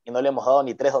y no le hemos dado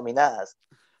ni 3 dominadas.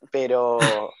 Pero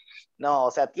no,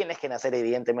 o sea, tienes que nacer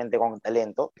evidentemente con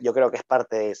talento. Yo creo que es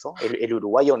parte de eso. El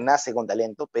uruguayo nace con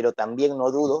talento, pero también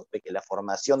no dudo de que la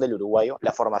formación del uruguayo,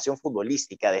 la formación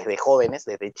futbolística desde jóvenes,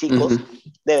 desde chicos,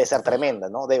 debe ser tremenda,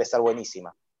 ¿no? Debe ser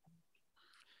buenísima.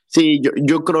 Sí,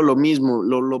 yo creo lo mismo.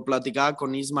 Lo platicaba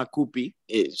con Isma Cupi,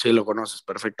 sí lo conoces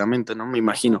perfectamente, ¿no? Me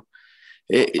imagino.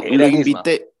 Lo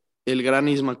invité, el gran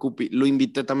Isma Cupi, lo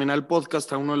invité también al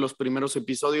podcast, a uno de los primeros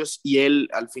episodios, y él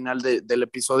al final del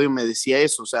episodio me decía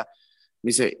eso, o sea, me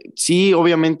dice, sí,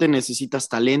 obviamente necesitas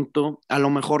talento, a lo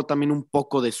mejor también un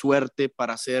poco de suerte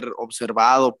para ser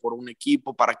observado por un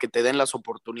equipo, para que te den las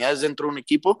oportunidades dentro de un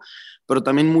equipo, pero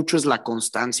también mucho es la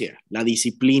constancia, la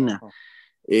disciplina.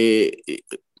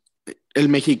 El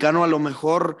mexicano a lo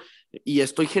mejor, y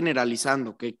estoy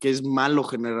generalizando, que es malo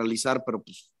generalizar, pero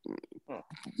pues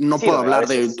no puedo hablar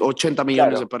de 80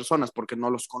 millones de personas porque no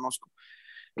los conozco.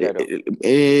 Claro.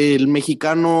 El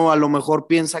mexicano a lo mejor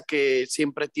piensa que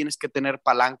siempre tienes que tener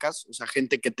palancas, o sea,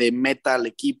 gente que te meta al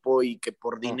equipo y que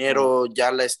por dinero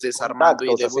ya la estés armando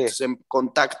y debutes en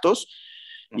contactos.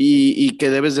 Y que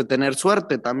debes de tener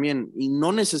suerte también, y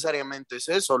no necesariamente es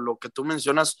eso, lo que tú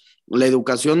mencionas, la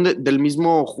educación del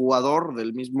mismo jugador,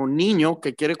 del mismo niño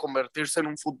que quiere convertirse en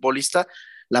un futbolista,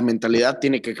 la mentalidad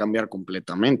tiene que cambiar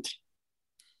completamente.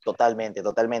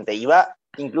 Totalmente, y va,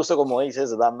 incluso como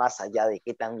dices, va más allá de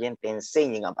que también te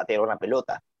enseñen a patear una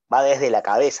pelota, va desde la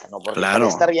cabeza, ¿no? Porque para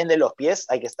estar bien de los pies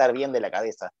hay que estar bien de la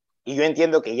cabeza. Y yo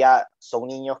entiendo que ya son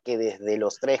niños que desde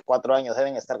los 3, 4 años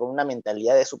deben estar con una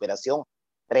mentalidad de superación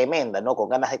tremenda, ¿no? Con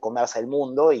ganas de comerse el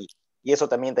mundo y eso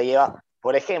también te lleva,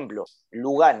 por ejemplo,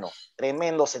 Lugano,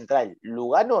 tremendo central.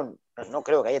 Lugano no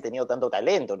creo que haya tenido tanto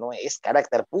talento, ¿no? Es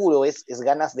carácter puro, es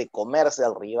ganas de comerse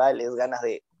al rival, es ganas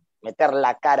de meter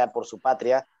la cara por su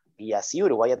patria, y así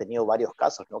Uruguay ha tenido varios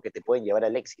casos, ¿no? Que te pueden llevar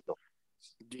al éxito.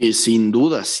 Sin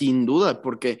duda,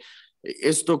 porque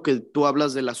esto que tú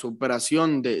hablas de la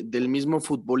superación del mismo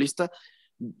futbolista,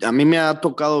 a mí me ha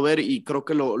tocado ver, y creo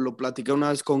que lo platicé una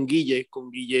vez con Guille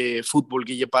Fútbol,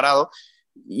 Guille Parado,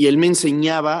 y él me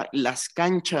enseñaba las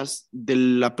canchas de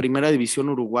la primera división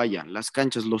uruguaya, las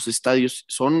canchas, los estadios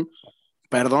son,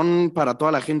 perdón para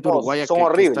toda la gente uruguaya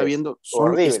que está viendo,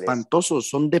 son espantosos,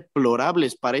 son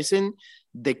deplorables, parecen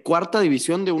de 4ª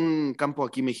división de un campo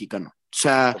aquí mexicano.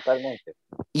 sea, Totalmente.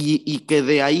 y que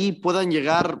de ahí puedan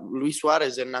llegar Luis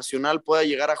Suárez del Nacional, pueda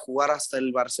llegar a jugar hasta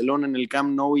el Barcelona en el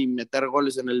Camp Nou y meter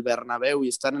goles en el Bernabéu y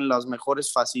estar en las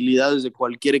mejores facilidades de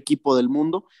cualquier equipo del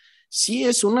mundo, sí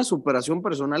es una superación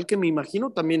personal que me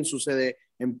imagino también sucede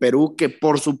en Perú, que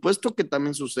por supuesto que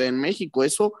también sucede en México.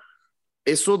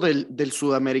 Eso del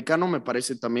sudamericano me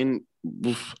parece también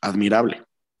admirable.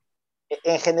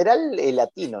 En general, el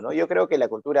latino, ¿no? Yo creo que la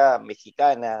cultura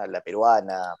mexicana, la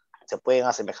peruana, se pueden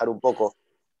asemejar un poco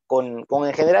con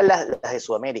en general las de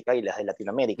Sudamérica y las de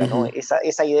Latinoamérica, ¿no? Uh-huh.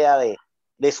 Esa idea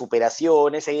de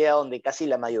superación, esa idea donde casi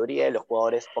la mayoría de los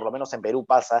jugadores, por lo menos en Perú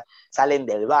pasa, salen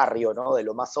del barrio, ¿no? De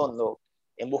lo más hondo,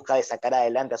 en busca de sacar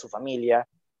adelante a su familia,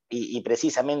 y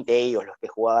precisamente ellos, los que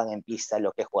jugaban en pista,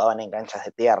 los que jugaban en canchas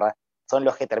de tierra, son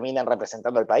los que terminan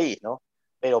representando al país, ¿no?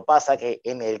 Pero pasa que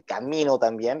en el camino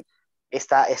también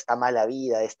esta mala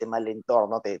vida, este mal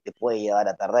entorno te puede llevar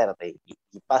a perderte,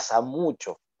 y pasa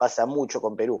mucho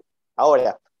con Perú.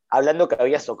 Ahora, hablando que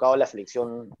habías tocado la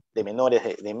selección de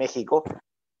menores de México,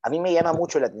 a mí me llama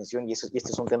mucho la atención, y este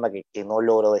es un tema que no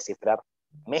logro descifrar.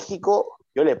 México,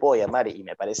 yo le puedo llamar, y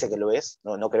me parece que lo es,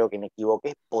 no creo que me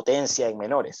equivoque, potencia en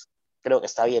menores. Creo que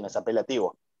está bien, es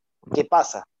apelativo. ¿Qué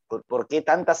pasa? ¿Por qué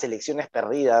tantas selecciones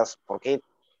perdidas? ¿Por qué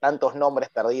tantos nombres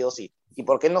perdidos? ¿Y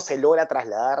por qué no se logra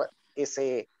trasladar o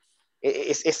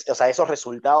sea, esos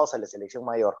resultados a la selección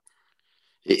mayor?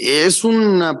 Es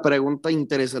una pregunta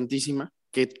interesantísima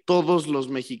que todos los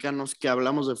mexicanos que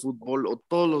hablamos de fútbol o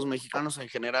todos los mexicanos en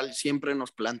general siempre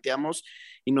nos planteamos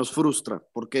y nos frustra,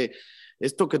 porque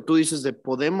esto que tú dices de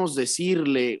podemos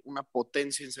decirle una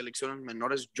potencia en selecciones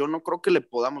menores, yo no creo que le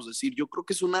podamos decir, yo creo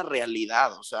que es una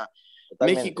realidad. O sea,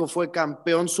 Totalmente. México fue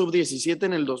campeón sub-17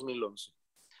 en el 2011.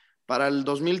 Para el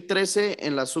 2013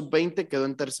 en la sub-20 quedó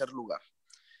en tercer lugar.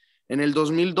 En el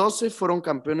 2012 fueron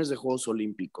campeones de Juegos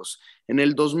Olímpicos. En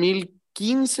el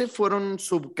 2015 fueron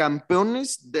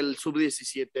subcampeones del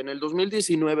sub-17. En el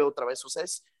 2019 otra vez. O sea,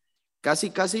 es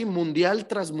casi mundial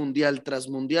tras mundial tras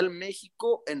mundial,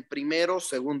 México en primero,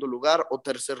 segundo lugar o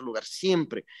tercer lugar,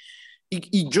 siempre.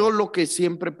 Y yo lo que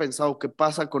siempre he pensado que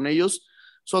pasa con ellos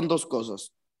son dos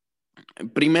cosas.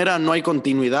 Primera, no hay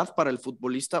continuidad para el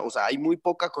futbolista, o sea, hay muy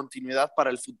poca continuidad para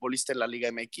el futbolista en la Liga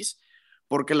MX,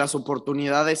 porque las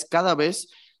oportunidades cada vez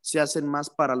se hacen más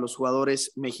para los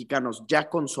jugadores mexicanos ya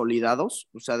consolidados,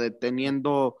 o sea, de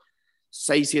teniendo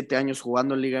 6 7 años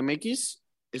jugando en Liga MX,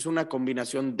 es una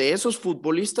combinación de esos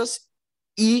futbolistas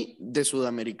y de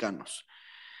sudamericanos.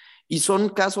 Y son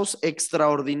casos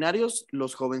extraordinarios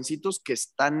los jovencitos que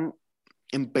están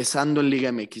empezando en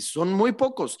Liga MX. Son muy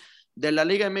pocos. De la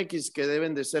Liga MX, que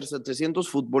deben de ser 700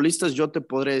 futbolistas, yo te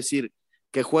podré decir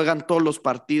que juegan todos los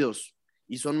partidos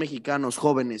y son mexicanos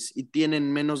jóvenes y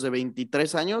tienen menos de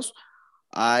 23 años,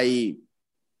 hay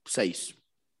 6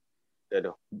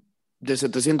 Pero, de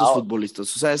 700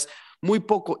 futbolistas. O sea, es muy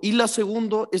poco. Y la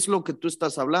segunda es lo que tú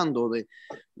estás hablando, de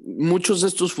muchos de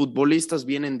estos futbolistas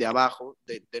vienen de abajo,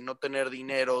 de no tener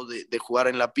dinero, de jugar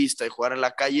en la pista, de jugar en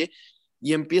la calle,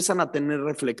 y empiezan a tener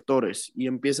reflectores, y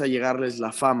empieza a llegarles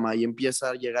la fama, y empieza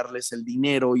a llegarles el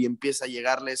dinero, y empieza a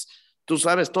llegarles, tú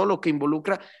sabes, todo lo que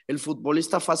involucra el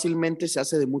futbolista fácilmente se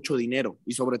hace de mucho dinero,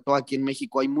 y sobre todo aquí en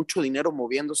México hay mucho dinero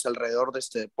moviéndose alrededor de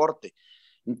este deporte.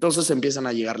 Entonces empiezan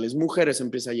a llegarles mujeres,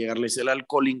 empieza a llegarles el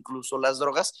alcohol, incluso las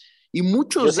drogas, y yo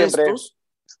muchos de siempre, estos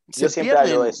yo se siempre hablo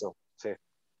de pierden. eso, sí.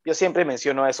 Yo siempre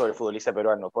menciono eso del futbolista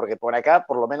peruano, porque por acá,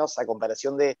 por lo menos a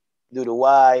comparación de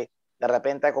Uruguay, de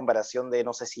repente a comparación de,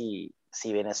 no sé si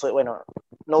Venezuela, bueno,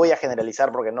 no voy a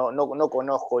generalizar porque no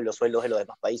conozco los sueldos de los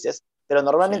demás países, pero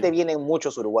normalmente Sí. vienen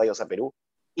muchos uruguayos a Perú,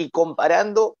 y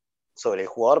comparando sobre el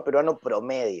jugador peruano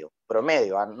promedio,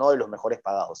 no de los mejores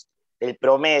pagados, el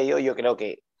promedio, yo creo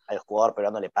que al jugador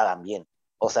peruano le pagan bien.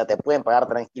 O sea, te pueden pagar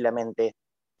tranquilamente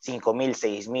 5.000,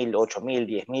 6.000, 8.000,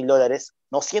 $10.000,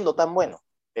 no siendo tan bueno,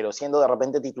 pero siendo de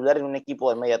repente titular en un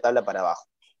equipo de media tabla para abajo.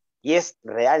 Y es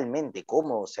realmente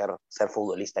cómodo ser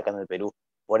futbolista acá en el Perú,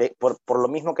 por lo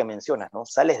mismo que mencionas, ¿no?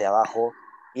 Sales de abajo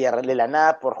y de la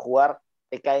nada por jugar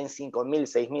te caen 5.000,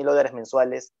 $6.000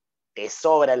 mensuales, te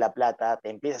sobra la plata, te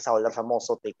empiezas a volver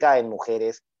famoso, te caen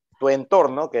mujeres, tu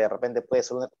entorno, que de repente puede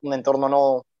ser un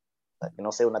entorno que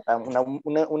no sé,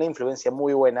 una influencia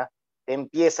muy buena, te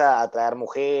empieza a atraer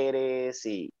mujeres,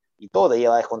 y todo te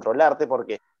lleva a descontrolarte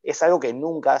porque es algo que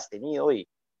nunca has tenido, y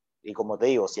como te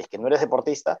digo, si es que no eres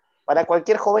deportista, para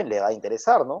cualquier joven le va a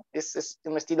interesar, ¿no? Es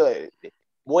un estilo de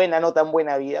buena, no tan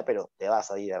buena vida, pero te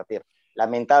vas a divertir.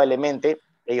 Lamentablemente,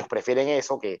 ellos prefieren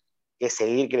eso que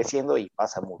seguir creciendo, y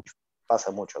pasa mucho.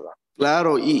 pasa mucho acá.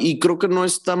 Claro, y creo que no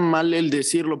está mal el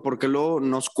decirlo porque luego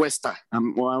nos cuesta. A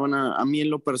mí en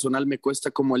lo personal me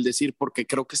cuesta como el decir porque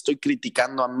creo que estoy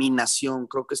criticando a mi nación,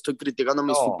 creo que estoy criticando a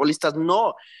mis No, futbolistas.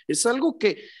 No, es algo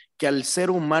que al ser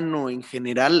humano en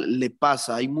general le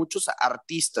pasa. Hay muchos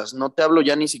artistas, no te hablo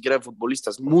ya ni siquiera de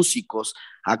futbolistas, músicos,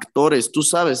 actores, tú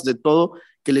sabes, de todo,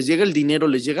 que les llega el dinero,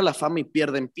 les llega la fama y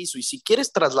pierden piso. Y si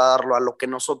quieres trasladarlo a lo que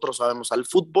nosotros sabemos, al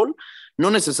fútbol,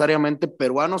 no necesariamente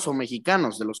peruanos o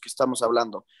mexicanos de los que estamos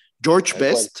hablando. George tal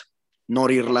cual. Best,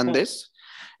 norirlandés,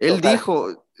 él Total.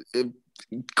 dijo,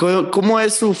 ¿cómo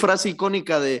es su frase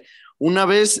icónica de una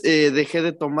vez dejé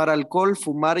de tomar alcohol,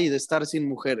 fumar y de estar sin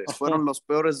mujeres? Fueron los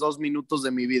peores 2 minutos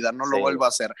de mi vida, no lo Sí. vuelvo a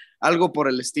hacer. Algo por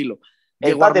el estilo. El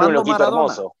Diego Pater era un Armando loquito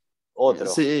Maradona. hermoso. Otro.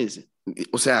 Sí, sí.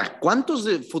 O sea, ¿cuántos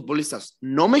de futbolistas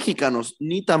no mexicanos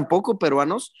ni tampoco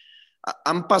peruanos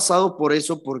han pasado por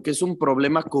eso? Porque es un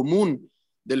problema común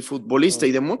del futbolista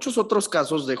y de muchos otros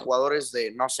casos de jugadores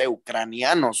de, no sé,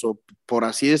 ucranianos o por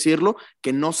así decirlo,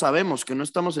 que no sabemos, que no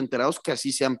estamos enterados que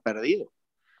así se han perdido.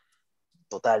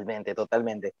 Totalmente,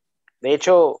 totalmente. De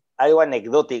hecho, algo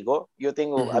anecdótico,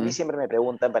 a mí Uh-huh. siempre me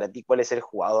preguntan para ti cuál es el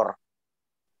jugador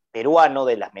peruano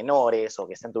de las menores o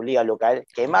que está en tu liga local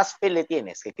que más fe le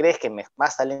tienes, que crees que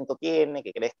más talento tiene,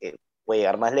 que crees que puede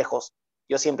llegar más lejos.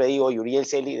 Yo siempre digo Yuriel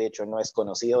Celi, de hecho no es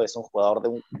conocido, es un jugador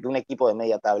de un equipo de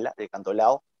media tabla, del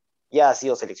Cantolao, ya ha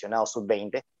sido seleccionado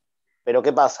sub-20, pero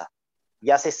 ¿qué pasa?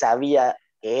 Ya se sabía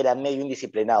que era medio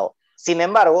indisciplinado. Sin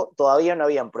embargo, todavía no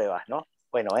habían pruebas, ¿no?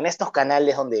 Bueno, en estos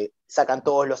canales donde sacan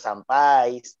todos los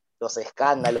zampais, los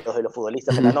escándalos de los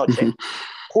futbolistas en la noche,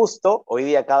 justo hoy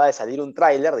día acaba de salir un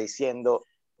tráiler diciendo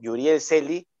Yuriel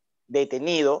Celi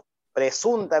detenido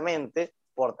presuntamente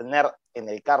por tener en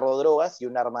el carro drogas y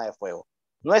un arma de fuego.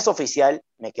 No es oficial,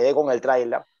 me quedé con el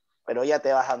tráiler, pero ya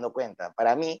te vas dando cuenta.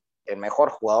 Para mí, el mejor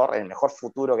jugador, el mejor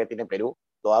futuro que tiene Perú,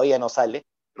 todavía no sale.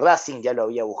 Racing ya lo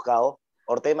había buscado,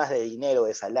 por temas de dinero,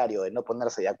 de salario, de no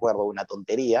ponerse de acuerdo, una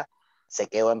tontería, se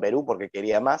quedó en Perú porque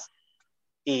quería más.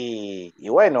 Y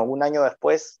bueno, un año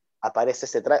después aparece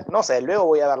ese traje. No sé, luego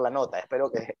voy a dar la nota.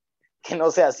 Espero que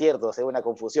no sea cierto, sea una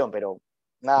confusión, pero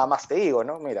nada más te digo,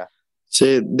 ¿no? Mira,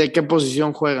 Sí, ¿de qué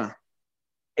posición juega?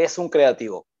 es un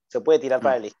creativo. Se puede tirar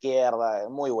para la izquierda.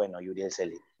 Muy bueno, Yuriel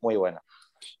Celi. Muy bueno.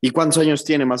 ¿Y cuántos años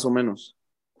tiene más o menos?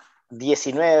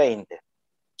 19-20.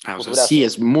 O sea, sí,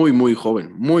 es muy, muy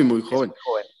joven, muy, muy Es joven. muy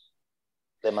joven.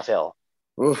 Demasiado.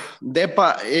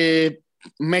 Depa,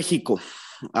 México.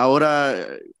 Ahora,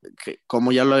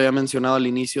 como ya lo había mencionado al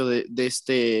inicio de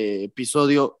este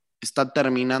episodio, está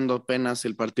terminando apenas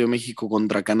el partido de México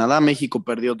contra Canadá. México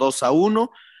perdió 2-1.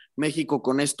 México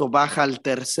con esto baja al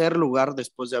tercer lugar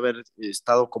después de haber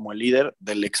estado como el líder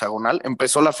del hexagonal.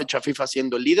 Empezó la fecha FIFA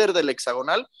siendo el líder del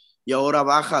hexagonal y ahora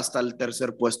baja hasta el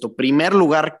tercer puesto. Primer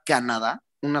lugar, Canadá.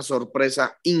 Una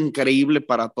sorpresa increíble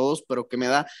para todos, pero que me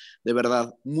da de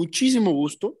verdad muchísimo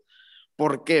gusto.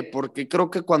 ¿Por qué? Porque creo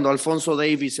que cuando Alfonso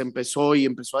Davies empezó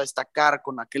a destacar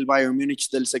con aquel Bayern Múnich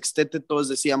del sextete, todos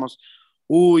decíamos,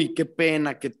 uy, qué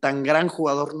pena que tan gran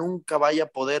jugador nunca vaya a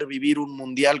poder vivir un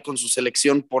mundial con su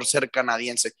selección por ser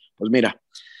canadiense. Pues mira,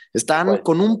 están ¿Cuál?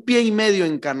 con un pie y medio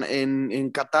en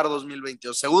Qatar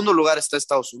 2022. Segundo lugar está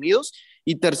Estados Unidos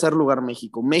y tercer lugar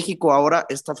México. México ahora,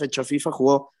 esta fecha FIFA,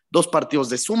 jugó 2 partidos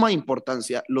de suma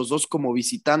importancia, los dos como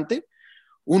visitante,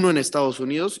 uno en Estados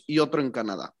Unidos y otro en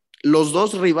Canadá. Los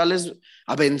dos rivales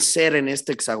a vencer en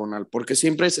este hexagonal, porque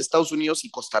siempre es Estados Unidos y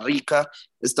Costa Rica,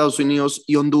 Estados Unidos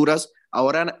y Honduras,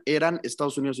 ahora eran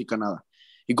Estados Unidos y Canadá.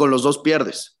 Y con los dos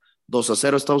pierdes,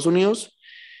 2-0 Estados Unidos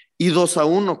y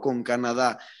 2-1 con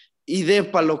Canadá. Y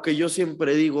Depa, lo que yo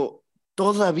siempre digo,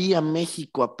 todavía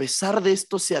México, a pesar de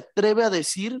esto, se atreve a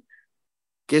decir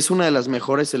que es una de las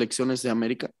mejores selecciones de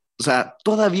América. O sea,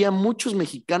 todavía muchos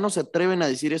mexicanos se atreven a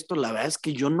decir esto. La verdad es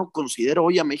que yo no considero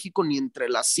hoy a México ni entre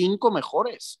las 5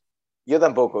 mejores. Yo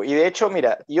tampoco. Y de hecho,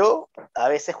 mira, yo a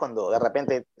veces cuando de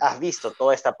repente has visto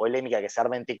toda esta polémica que se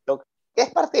arma en TikTok, que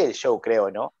es parte del show, creo,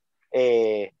 ¿no?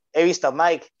 He visto a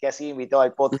Mike, que ha sido invitado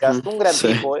al podcast, un gran Sí,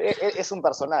 tipo, es un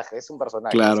personaje, es un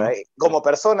personaje. O sea, claro. como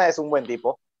persona es un buen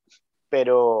tipo,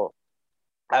 pero,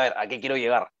 a ver, ¿a qué quiero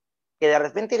llegar? Que de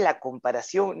repente la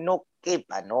comparación no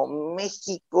quepa, ¿no?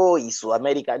 México y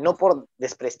Sudamérica, no por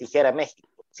desprestigiar a México,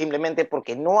 simplemente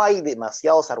porque no hay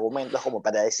demasiados argumentos como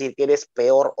para decir que eres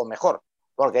peor o mejor,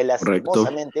 porque Correcto.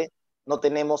 lastimosamente no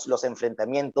tenemos los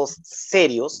enfrentamientos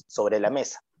serios sobre la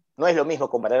mesa. No es lo mismo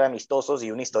comparar amistosos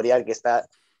y un historial que está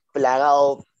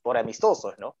plagado por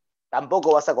amistosos, ¿no?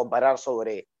 Tampoco vas a comparar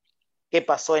sobre qué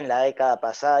pasó en la década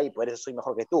pasada y por eso soy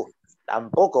mejor que tú.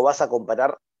 Tampoco vas a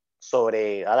comparar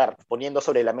sobre, a ver, poniendo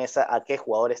sobre la mesa a qué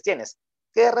jugadores tienes.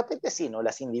 que de repente sí, ¿no?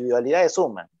 Las individualidades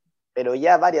suman, pero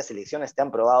ya varias selecciones te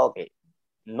han probado que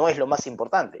no es lo más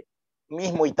importante.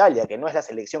 Mismo Italia, que no es la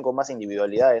selección con más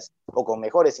individualidades o con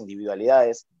mejores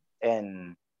individualidades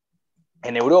en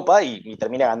Europa y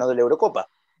termina ganando la Eurocopa.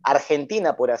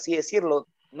 Argentina, por así decirlo,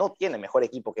 no tiene mejor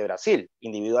equipo que Brasil,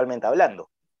 individualmente hablando,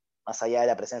 más allá de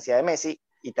la presencia de Messi,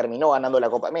 y terminó ganando la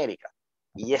Copa América.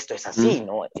 Y esto es así,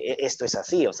 ¿no? Esto es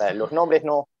así, o sea, los nombres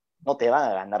no te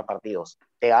van a ganar partidos,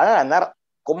 te van a ganar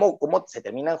cómo se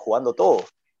terminan jugando todos.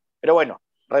 Pero bueno,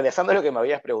 regresando a lo que me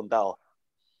habías preguntado,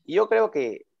 yo creo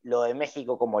que lo de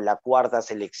México como la cuarta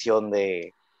selección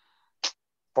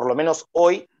por lo menos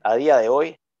hoy, a día de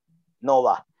hoy, no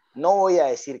va. No voy a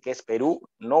decir que es Perú,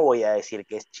 no voy a decir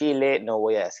que es Chile, no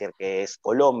voy a decir que es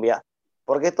Colombia,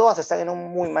 porque todas están en un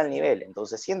muy mal nivel.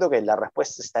 Entonces siento que la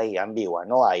respuesta está ahí, ambigua,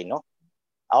 no hay, ¿no?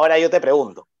 Ahora yo te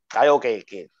pregunto, algo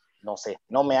que no sé,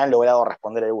 no me han logrado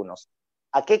responder algunos.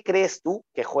 ¿A qué crees tú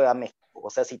que juega México? O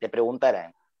sea, si te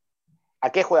preguntaran,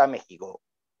 ¿a qué juega México?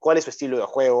 ¿Cuál es su estilo de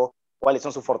juego? ¿Cuáles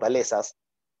son sus fortalezas?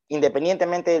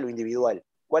 Independientemente de lo individual,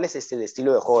 ¿cuál es el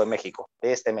estilo de juego de México,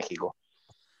 de este México?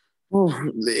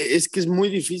 Es que es muy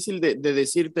difícil de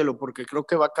decírtelo porque creo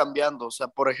que va cambiando. O sea,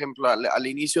 por ejemplo, al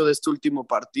inicio de este último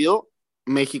partido,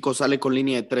 México sale con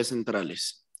línea de tres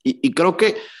centrales. Y creo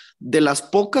que de las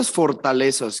pocas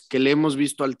fortalezas que le hemos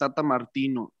visto al Tata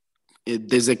Martino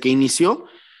desde que inició,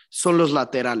 son los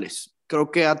laterales.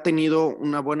 Creo que ha tenido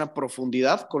una buena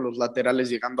profundidad con los laterales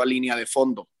llegando a línea de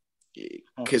fondo.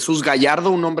 Jesús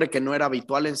Gallardo, un hombre que no era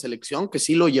habitual en selección, que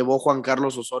sí lo llevó Juan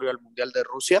Carlos Osorio al Mundial de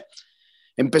Rusia,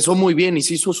 empezó muy bien y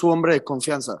se hizo su hombre de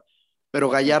confianza, pero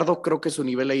Gallardo creo que su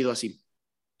nivel ha ido así,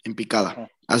 en picada,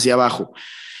 hacia abajo.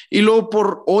 Y luego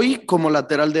por hoy, como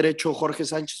lateral derecho, Jorge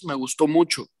Sánchez me gustó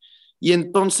mucho. Y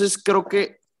entonces creo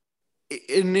que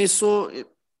en eso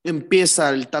empieza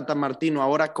el Tata Martino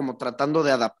ahora como tratando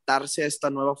de adaptarse a esta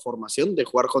nueva formación, de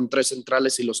jugar con tres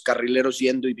centrales y los carrileros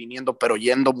yendo y viniendo, pero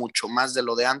yendo mucho más de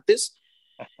lo de antes.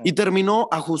 Y terminó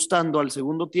ajustando al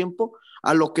segundo tiempo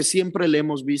a lo que siempre le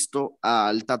hemos visto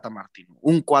al Tata Martino,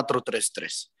 un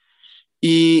 4-3-3.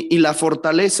 Y la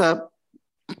fortaleza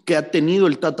que ha tenido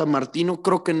el Tata Martino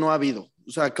creo que no ha habido.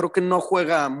 O sea, creo que no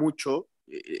juega mucho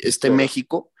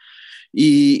México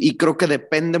y creo que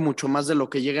depende mucho más de lo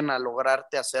que lleguen a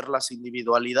lograrte hacer las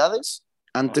individualidades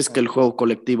antes que el juego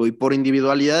colectivo. Y por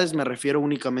individualidades me refiero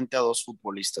únicamente a dos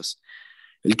futbolistas,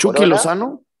 el Chucky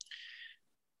Lozano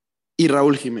y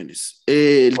Raúl Jiménez.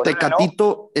 El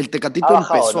Tecatito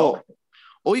empezó. ¿No?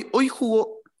 Hoy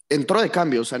jugó, entró de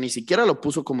cambio, o sea, ni siquiera lo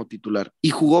puso como titular. Y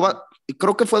jugó,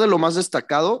 creo que fue de lo más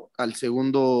destacado al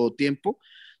segundo tiempo.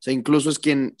 O sea, incluso es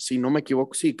quien, si no me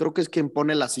equivoco, sí, creo que es quien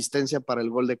pone la asistencia para el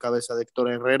gol de cabeza de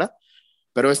Héctor Herrera.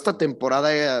 Pero esta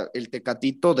temporada el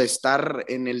Tecatito, de estar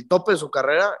en el tope de su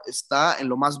carrera, está en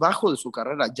lo más bajo de su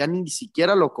carrera. Ya ni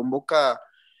siquiera lo convoca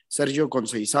Sergio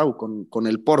Conceição con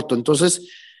el Porto. Entonces,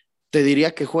 te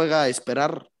diría que juega a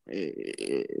esperar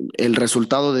el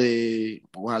resultado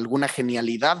o alguna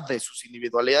genialidad de sus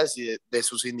individualidades y de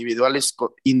sus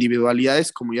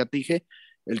individualidades, como ya te dije,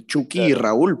 el Chucky y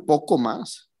Raúl, poco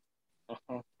más.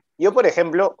 Yo, por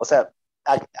ejemplo, o sea,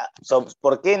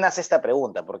 ¿por qué nace esta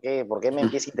pregunta? ¿Por qué me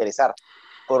empieza a interesar?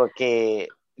 Porque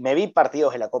me vi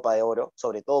partidos de la Copa de Oro,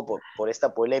 sobre todo por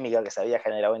esta polémica que se había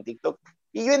generado en TikTok,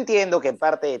 y yo entiendo que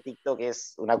parte de TikTok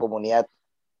es una comunidad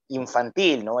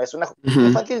infantil, ¿no? Es una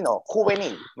infantil, no,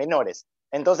 juvenil, menores.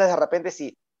 Entonces, de repente,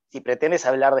 si pretendes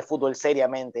hablar de fútbol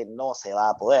seriamente, no se va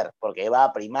a poder, porque va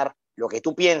a primar lo que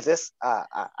tú pienses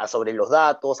sobre los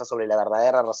datos, sobre la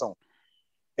verdadera razón.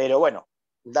 Pero bueno,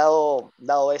 dado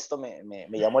esto, me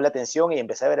llamó la atención y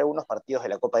empecé a ver algunos partidos de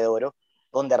la Copa de Oro,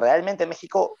 donde realmente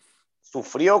México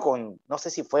sufrió con, no sé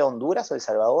si fue Honduras o El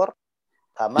Salvador,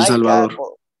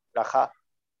 Jamaica,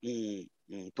 y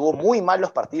tuvo muy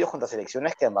malos partidos contra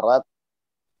selecciones que en verdad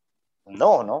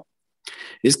no.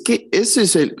 Es que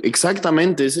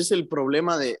exactamente, ese es el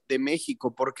problema de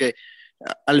México, porque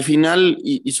al final,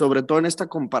 y sobre todo en esta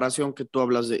comparación que tú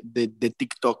hablas de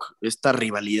TikTok, esta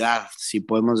rivalidad, si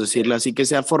podemos decirle así, que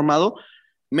se ha formado,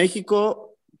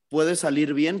 México puede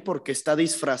salir bien porque está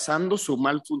disfrazando su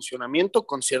mal funcionamiento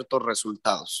con ciertos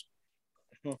resultados.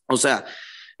 O sea,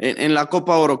 en la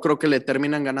Copa Oro creo que le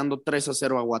terminan ganando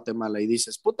 3-0 a Guatemala y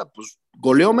dices, puta, pues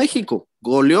goleó México,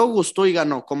 goleó, gustó y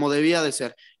ganó, como debía de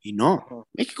ser. Y no,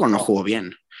 México no jugó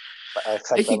bien.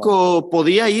 México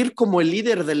podía ir como el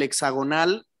líder del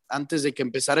hexagonal antes de que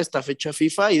empezara esta fecha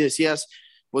FIFA y decías,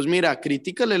 pues mira,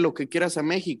 critícale lo que quieras a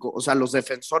México. O sea, los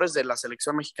defensores de la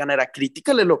selección mexicana era,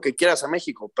 critícale lo que quieras a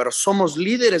México, pero somos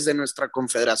líderes de nuestra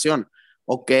confederación.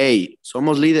 Ok,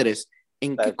 somos líderes.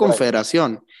 ¿En qué Tal cual,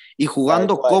 confederación? ¿Y tal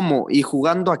jugando cual. cómo? ¿Y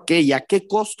jugando a qué? ¿Y a qué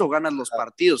costo ganas los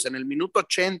partidos? En el minuto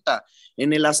 80,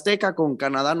 en el Azteca con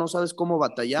Canadá, no sabes cómo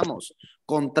batallamos.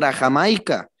 Contra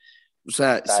Jamaica. O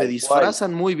sea, se Tal cual.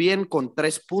 disfrazan muy bien con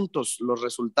 3 puntos los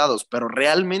resultados, pero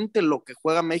realmente lo que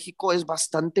juega México es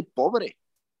bastante pobre.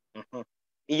 Ujú.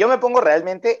 Y yo me pongo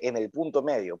realmente en el punto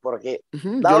medio, porque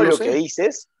Ujú, yo lo sé.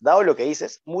 dado lo que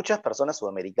dices, muchas personas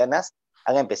sudamericanas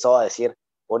han empezado a decir,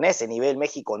 con ese nivel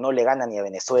México no le gana ni a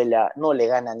Venezuela, no le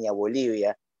gana ni a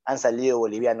Bolivia, han salido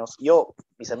bolivianos. Yo,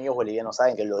 mis amigos bolivianos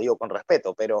saben que lo digo con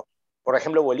respeto, pero, por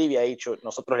ejemplo, Bolivia ha dicho,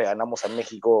 nosotros le ganamos a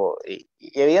México, y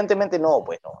evidentemente no,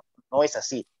 pues no, no es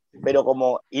así. Pero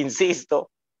como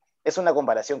insisto, es una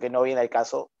comparación que no viene al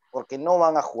caso porque no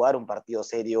van a jugar un partido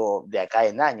serio de acá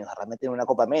en años, realmente en una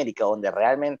Copa América, donde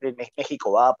realmente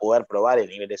México va a poder probar el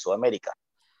nivel de Sudamérica.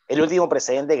 El último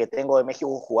precedente que tengo de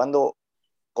México jugando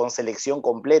con selección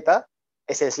completa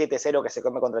es el 7-0 que se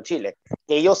come contra Chile,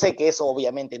 que yo sé que eso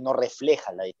obviamente no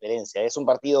refleja la diferencia, es un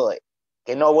partido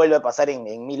que no vuelve a pasar en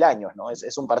 1000 años, ¿no?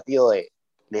 Es un partido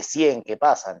de 100 que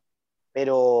pasan,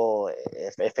 pero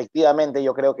efectivamente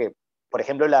yo creo que, por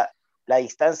ejemplo, la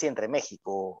distancia entre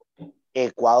México,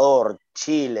 Ecuador,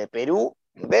 Chile, Perú,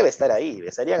 debe estar ahí,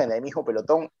 estarían en el mismo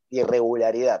pelotón de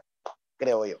irregularidad,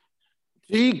 creo yo.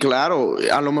 Sí, claro.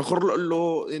 A lo mejor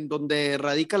en donde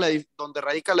donde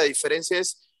radica la diferencia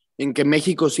es en que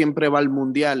México siempre va al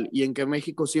mundial y en que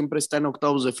México siempre está en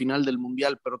octavos de final del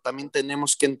mundial, pero también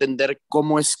tenemos que entender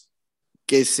cómo es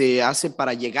que se hace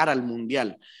para llegar al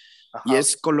mundial. Y Ajá.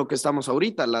 es con lo que estamos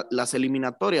ahorita, las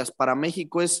eliminatorias. Para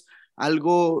México es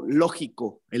algo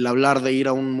lógico el hablar de ir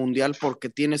a un mundial porque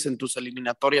tienes en tus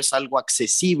eliminatorias algo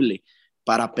accesible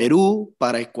para Perú,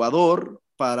 para Ecuador,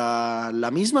 para la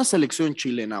misma selección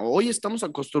chilena. Hoy estamos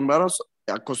acostumbrados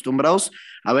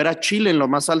a ver a Chile en lo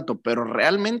más alto, pero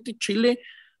realmente Chile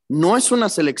no es una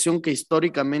selección que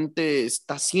históricamente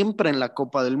está siempre en la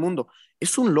Copa del Mundo.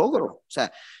 Es un logro. O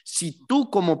sea, si tú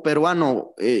como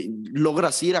peruano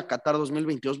logras ir a Qatar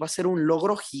 2022, va a ser un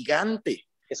logro gigante.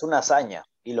 Es una hazaña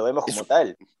y lo vemos como Eso,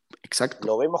 tal, exacto,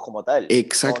 lo vemos como tal, no, no,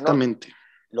 exactamente.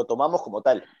 lo tomamos como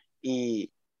tal.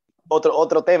 Y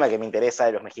otro tema que me interesa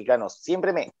de los mexicanos,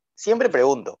 siempre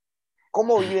pregunto,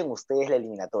 ¿cómo viven ustedes la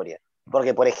eliminatoria?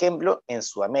 Porque, por ejemplo, en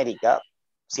Sudamérica,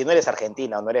 si no eres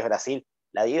Argentina o no eres Brasil,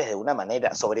 la vives de una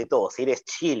manera, sobre todo si eres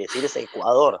Chile, si eres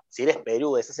Ecuador, si eres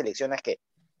Perú, esas selecciones que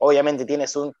obviamente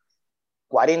tienes un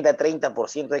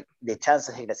 40-30% de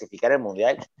chances de clasificar al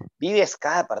Mundial, vives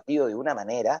cada partido de una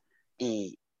manera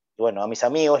y, bueno, a mis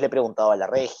amigos le he preguntado a La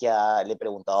Regia, le he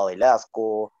preguntado a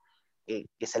Velasco, que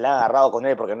se le han agarrado con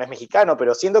él porque no es mexicano,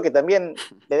 pero siento que también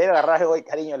le debe agarrar algo de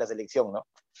cariño a la selección, ¿no?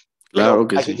 Claro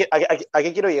Pero que sí.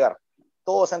 aquí quiero llegar.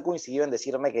 Todos han coincidido en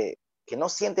decirme que no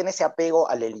sienten ese apego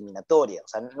a la eliminatoria, o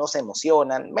sea, no se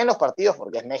emocionan, menos partidos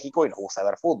porque es México y nos gusta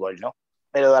ver fútbol, ¿no?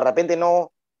 Pero de repente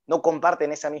no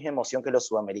comparten esa misma emoción que los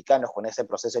sudamericanos con ese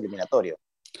proceso eliminatorio.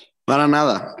 Para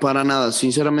nada,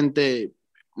 sinceramente,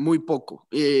 muy poco.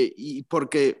 Y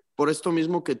por esto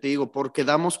mismo que te digo, porque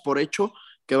damos por hecho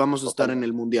que vamos a estar en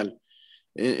el Totalmente. Mundial.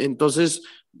 Entonces,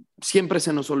 siempre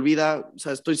se nos olvida, o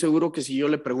sea, estoy seguro que si yo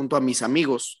le pregunto a mis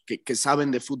amigos que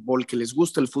saben de fútbol, que les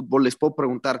gusta el fútbol, les puedo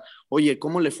preguntar, oye,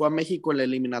 ¿cómo le fue a México en la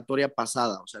eliminatoria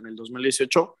pasada? O sea, en el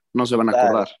 2018, no se van a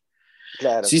acordar.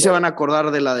 Claro, claro, Sí se van claro. a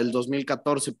acordar de la del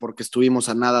 2014 porque estuvimos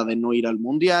a nada de no ir al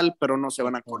Mundial, pero no se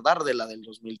van a Uh-huh. acordar de la del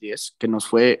 2010, que nos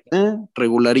fue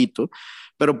regularito.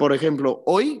 Pero, por ejemplo,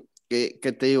 hoy,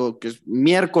 que te digo que es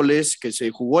miércoles, que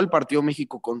se jugó el partido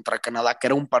México contra Canadá, que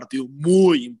era un partido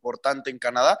muy importante en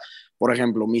Canadá, por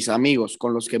ejemplo, mis amigos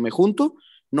con los que me junto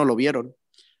no lo vieron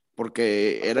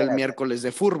porque era el Imagínate. miércoles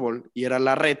de fútbol y era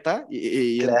la reta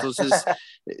y Claro. entonces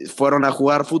fueron a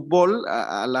jugar fútbol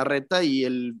a la reta y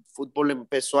el fútbol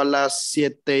empezó a las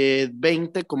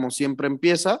 7:20 como siempre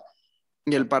empieza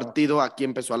y el Uh-huh. partido aquí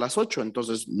empezó a las 8,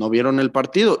 entonces no vieron el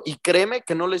partido y créeme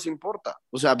que no les importa,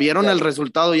 o sea, vieron el Claro.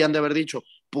 resultado y han de haber dicho,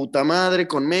 puta madre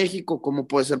con México, ¿cómo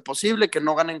puede ser posible que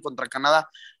no ganen contra Canadá?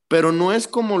 Pero no es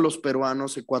como los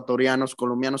peruanos, ecuatorianos,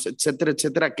 colombianos, etcétera,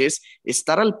 etcétera, que es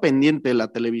estar al pendiente de la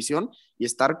televisión y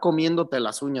estar comiéndote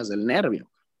las uñas del nervio.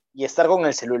 Y estar con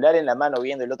el celular en la mano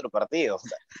viendo el otro partido. O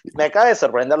sea, me acaba de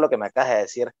sorprender lo que me acabas de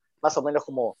decir, más o menos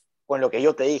como con lo que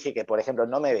yo te dije, que por ejemplo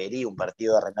no me vería un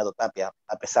partido de Renato Tapia,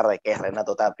 a pesar de que es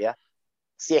Renato Tapia,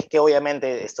 si es que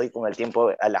obviamente estoy con el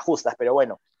tiempo a las justas, pero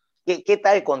bueno, ¿qué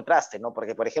tal el contraste, no?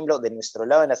 Porque, por ejemplo, de nuestro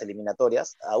lado en las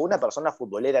eliminatorias, a una persona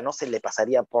futbolera no se le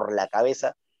pasaría por la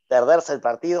cabeza perderse el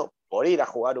partido por ir a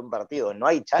jugar un partido. No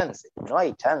hay chance, no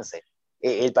hay chance.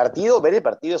 Ver el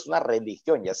partido es una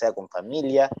rendición, ya sea con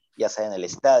familia, ya sea en el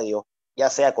estadio. ya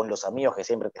sea con los amigos que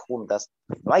siempre te juntas,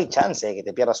 no hay chance de que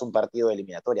te pierdas un partido de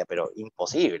eliminatoria, pero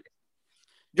imposible.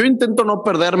 Yo intento no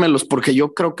perdérmelos porque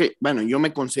yo creo que, bueno, yo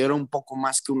me considero un poco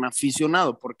más que un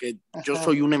aficionado porque yo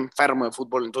soy un enfermo de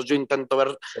fútbol, entonces yo intento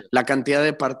ver la cantidad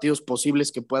de partidos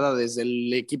posibles que pueda, desde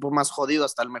el equipo más jodido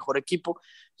hasta el mejor equipo,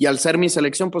 y al ser mi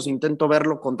selección, pues intento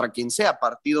verlo contra quien sea,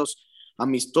 partidos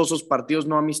amistosos, partidos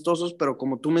no amistosos, pero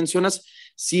como tú mencionas,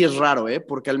 sí es raro,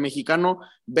 porque al mexicano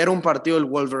ver un partido del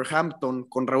Wolverhampton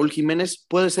con Raúl Jiménez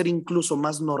puede ser incluso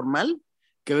más normal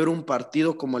que ver un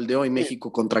partido como el de hoy,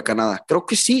 México contra Canadá. Creo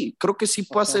que sí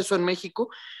pasa eso en México,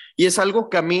 y es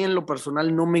algo que a mí en lo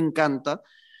personal no me encanta,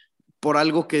 por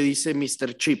algo que dice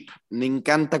Mr. Chip. Me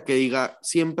encanta que diga,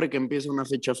 siempre que empieza una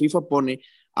fecha FIFA, pone,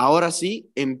 ahora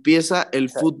sí empieza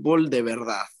el fútbol de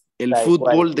verdad, el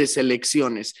fútbol de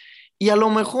selecciones. Y a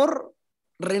lo mejor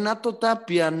Renato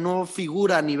Tapia no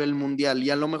figura a nivel mundial,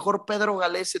 y a lo mejor Pedro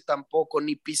Galese tampoco,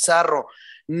 ni Pizarro,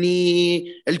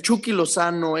 ni el Chucky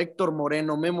Lozano, Héctor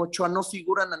Moreno, Memo Ochoa no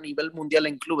figuran a nivel mundial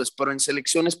en clubes, pero en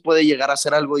selecciones puede llegar a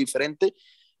ser algo diferente,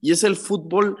 y es el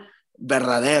fútbol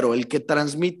verdadero, el que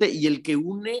transmite y el que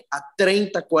une a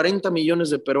 30, 40 millones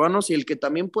de peruanos, y el que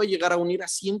también puede llegar a unir a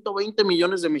 120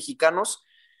 millones de mexicanos,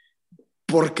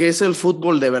 porque es el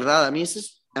fútbol de verdad. A mí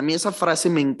esa frase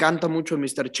me encanta mucho de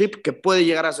Mr. Chip, que puede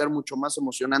llegar a ser mucho más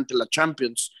emocionante la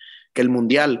Champions que el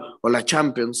Mundial, o la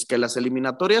Champions que las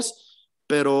eliminatorias,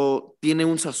 pero tiene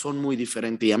un sazón muy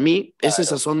diferente, y a mí ese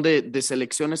sazón de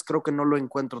selecciones creo que no lo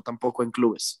encuentro tampoco en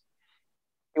clubes.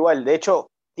 Igual, de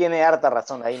hecho, tiene harta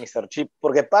razón ahí Mr. Chip,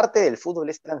 porque parte del fútbol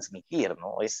es transmitir,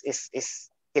 ¿no? Es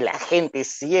que la gente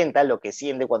sienta lo que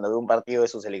siente cuando ve un partido de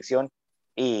su selección,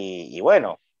 y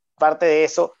bueno, parte de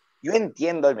eso, yo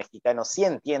entiendo al mexicano, sí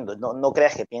entiendo, no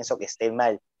creas que pienso que esté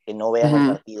mal, que no vean el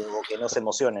partido o que no se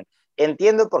emocionen.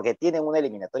 Entiendo porque tienen una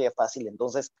eliminatoria fácil,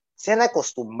 entonces se han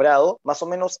acostumbrado más o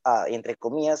menos a, entre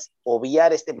comillas,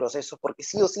 obviar este proceso, porque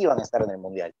sí o sí van a estar en el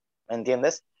Mundial, ¿me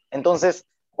entiendes? Entonces,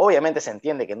 obviamente se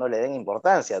entiende que no le den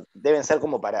importancia, deben ser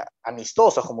como para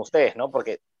amistosos como ustedes, ¿no?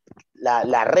 Porque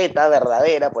la reta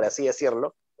verdadera, por así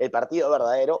decirlo, el partido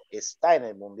verdadero está en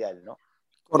el Mundial, ¿no?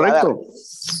 Correcto.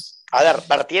 A ver,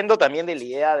 partiendo también de la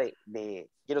idea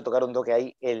quiero tocar un toque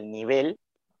ahí, el nivel,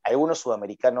 algunos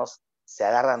sudamericanos se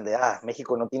agarran de,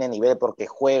 México no tiene nivel porque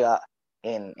juega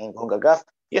en CONCACAF,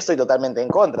 y estoy totalmente en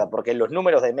contra, porque los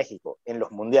números de México en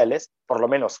los mundiales, por lo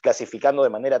menos clasificando de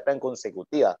manera tan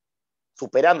consecutiva,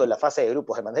 superando la fase de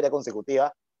grupos de manera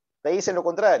consecutiva, te dicen lo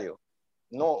contrario.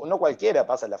 No cualquiera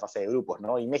pasa la fase de grupos,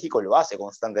 ¿no? Y México lo hace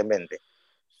constantemente.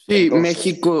 Sí, Entonces,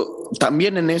 México,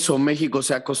 también en eso México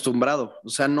se ha acostumbrado, o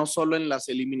sea, no solo en las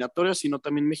eliminatorias, sino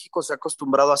también México se ha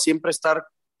acostumbrado a siempre estar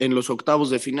en los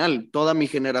octavos de final. Toda mi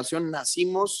generación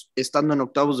nacimos estando en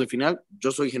octavos de final.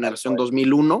 Yo soy generación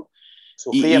 2001.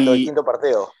 Sufriendo el quinto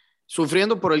partido.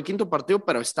 Sufriendo por el quinto partido,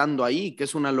 pero estando ahí, que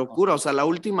es una locura. O sea, la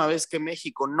última vez que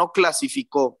México no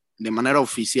clasificó de manera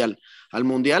oficial al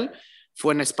Mundial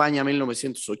fue en España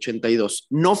 1982.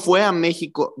 No fue a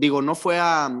México, no fue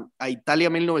a Italia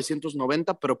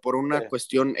 1990, pero por una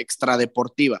cuestión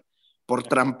extradeportiva, por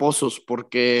tramposos,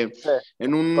 porque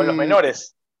con los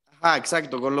menores.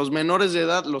 Exacto, con los menores de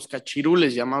edad, los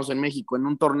cachirules llamados en México, en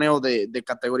un torneo de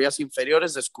categorías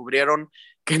inferiores, descubrieron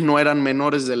que no eran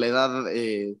menores de la edad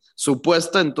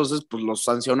supuesta, entonces pues los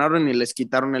sancionaron y les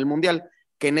quitaron el Mundial,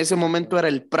 que en ese momento era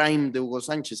el prime de Hugo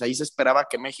Sánchez. Ahí se esperaba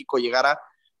que México llegara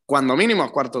cuando mínimo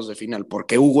a cuartos de final,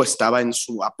 porque Hugo estaba en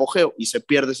su apogeo y se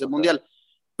pierde ese Mundial,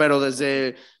 pero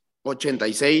desde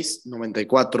 86,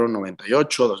 94,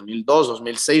 98, 2002,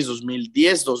 2006,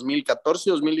 2010, 2014,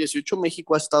 2018,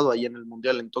 México ha estado ahí en el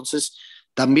Mundial. Entonces,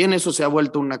 también eso se ha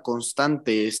vuelto una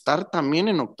constante, estar también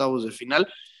en octavos de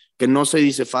final, que no se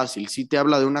dice fácil, sí te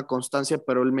habla de una constancia,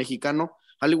 pero el mexicano,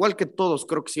 al igual que todos,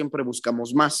 creo que siempre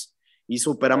buscamos más y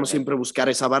superamos siempre buscar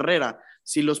esa barrera.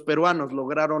 Si los peruanos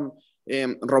lograron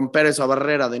romper esa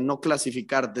barrera de no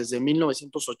clasificar desde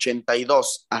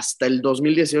 1982 hasta el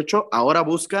 2018, ahora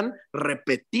buscan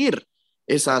repetir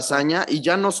esa hazaña y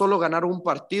ya no solo ganar un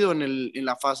partido en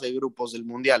la fase de grupos del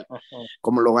Mundial,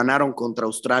 como lo ganaron contra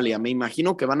Australia. Me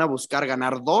imagino que van a buscar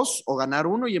ganar 2 o ganar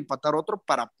 1 y empatar otro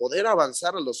para poder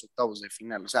avanzar a los octavos de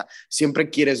final. O sea, siempre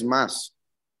quieres más.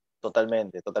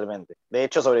 Totalmente, totalmente. De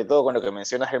hecho, sobre todo con lo que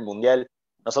mencionas el Mundial,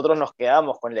 nosotros nos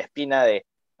quedamos con la espina de,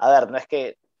 a ver, no es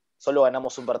que solo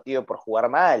ganamos un partido por jugar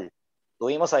mal.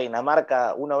 Tuvimos a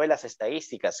Dinamarca, uno ve las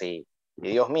estadísticas y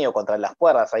Dios mío, contra las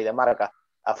cuerdas a Dinamarca.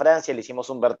 A Francia le hicimos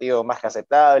un partido más que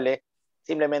aceptable,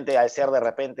 simplemente al ser de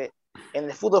repente, en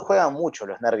el fútbol juegan mucho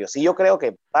los nervios, y yo creo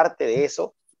que parte de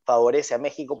eso favorece a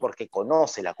México porque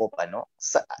conoce la Copa, ¿no?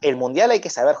 El Mundial hay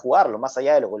que saber jugarlo, más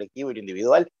allá de lo colectivo y lo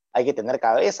individual, hay que tener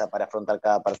cabeza para afrontar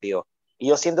cada partido. Y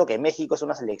yo siento que México es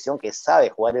una selección que sabe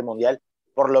jugar el Mundial,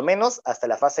 por lo menos hasta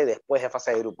la fase después de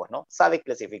fase de grupos, ¿no? Sabe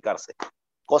clasificarse.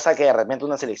 Cosa que de repente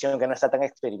una selección que no está tan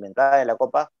experimentada en la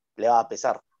Copa le va a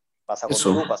pesar. Pasa con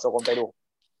Perú, pasó con Perú.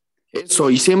 Eso,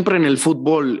 y siempre en el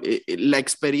fútbol, la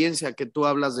experiencia que tú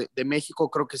hablas de México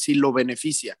creo que sí lo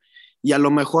beneficia. Y a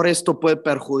lo mejor esto puede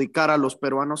perjudicar a los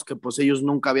peruanos que pues ellos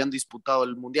nunca habían disputado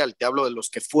el Mundial. Te hablo de los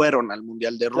que fueron al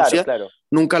Mundial de Rusia. Claro.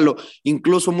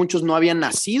 Incluso muchos no habían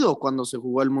nacido cuando se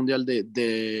jugó el Mundial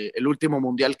el último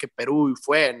Mundial que Perú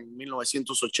fue en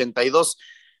 1982.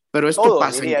 Pero esto Todos,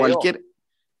 pasa en diría cualquier... yo.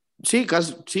 Sí,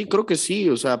 creo que sí.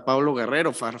 O sea, Pablo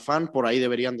Guerrero, Farfán, por ahí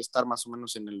deberían de estar más o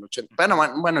menos en el 80.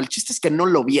 Bueno, el chiste es que no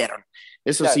lo vieron.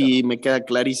 Eso Claro. sí me queda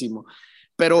clarísimo.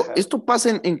 Pero esto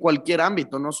pasa en cualquier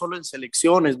ámbito, no solo en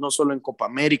selecciones, no solo en Copa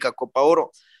América, Copa Oro.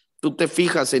 Tú te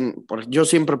fijas yo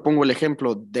siempre pongo el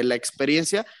ejemplo de la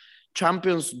experiencia,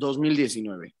 Champions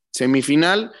 2019,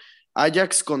 semifinal,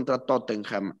 Ajax contra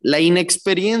Tottenham. La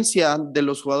inexperiencia de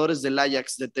los jugadores del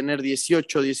Ajax de tener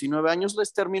 18, 19 años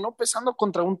les terminó pesando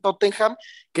contra un Tottenham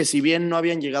que si bien no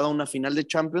habían llegado a una final de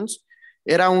Champions,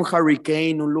 era un Harry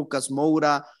Kane, un Lucas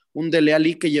Moura, un Dele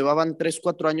Alli que llevaban 3,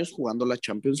 4 años jugando la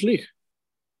Champions League.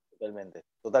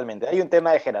 Totalmente. Hay un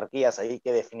tema de jerarquías ahí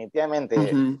que definitivamente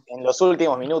en los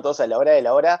últimos minutos, a la hora de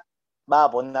la hora, va a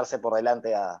ponerse por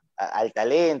delante al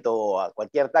talento o a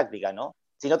cualquier táctica, ¿no?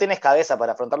 Si no tienes cabeza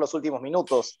para afrontar los últimos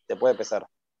minutos, te puede pesar.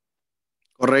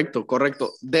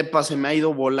 Correcto. Depa, se me ha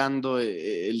ido volando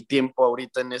el tiempo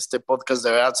ahorita en este podcast,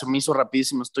 de verdad, se me hizo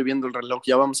rapidísimo, estoy viendo el reloj,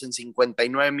 ya vamos en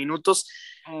 59 minutos,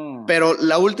 pero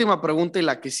la última pregunta y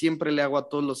la que siempre le hago a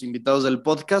todos los invitados del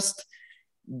podcast,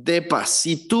 Depa,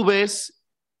 si tú ves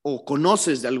o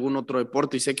conoces de algún otro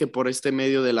deporte, y sé que por este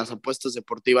medio de las apuestas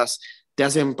deportivas te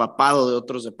has empapado de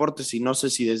otros deportes, y no sé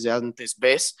si desde antes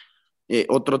ves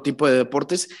otro tipo de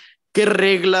deportes, ¿qué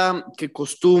regla, qué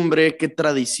costumbre, qué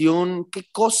tradición, qué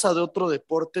cosa de otro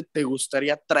deporte te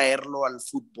gustaría traerlo al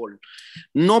fútbol?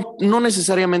 No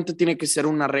necesariamente tiene que ser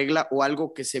una regla o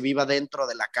algo que se viva dentro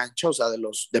de la cancha, o sea, de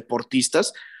los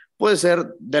deportistas. Puede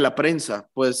ser de la prensa,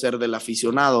 puede ser del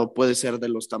aficionado, puede ser de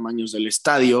los tamaños del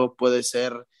estadio, puede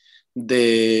ser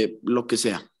de lo que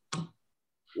sea.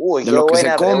 Uy, de qué lo que se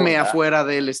buena come pregunta. afuera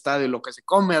del estadio, lo que se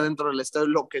come adentro del estadio,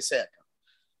 lo que sea.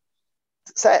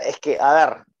 O sea, es que, a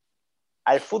ver,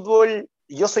 al fútbol,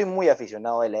 yo soy muy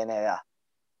aficionado de la NBA.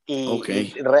 Y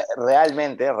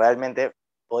realmente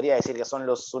podría decir que son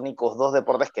los únicos dos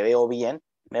deportes que veo bien.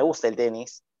 Me gusta el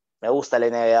tenis, me gusta la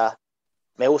NBA,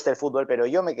 me gusta el fútbol, pero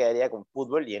yo me quedaría con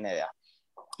fútbol y NBA.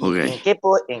 Okay.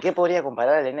 ¿En qué podría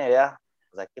comparar a la NBA?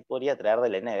 O sea, ¿qué podría traer de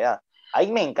la NBA?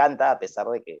 Ahí me encanta, a pesar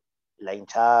de que la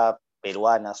hinchada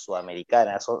peruana,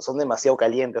 sudamericana, son demasiado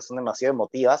calientes, son demasiado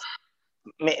emotivas.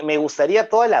 Me gustaría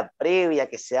toda la previa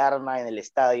que se arma en el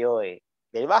estadio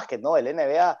del básquet, ¿no? Del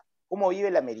NBA, cómo vive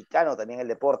el americano también el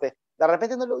deporte. De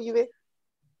repente no lo vive,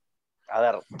 a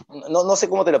ver, no sé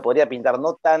cómo te lo podría pintar,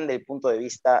 no tan del punto de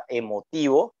vista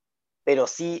emotivo, pero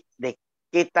sí de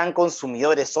qué tan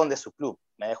consumidores son de su club.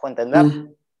 ¿Me dejo entender?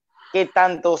 ¿Qué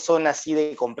tanto son así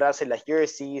de comprarse las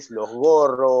jerseys, los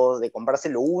gorros, de comprarse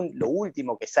lo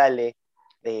último que sale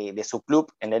de su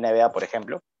club en la NBA, por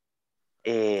ejemplo?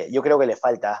 Yo creo que le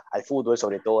falta al fútbol,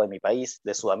 sobre todo de mi país,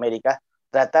 de Sudamérica,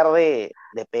 tratar de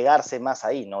pegarse más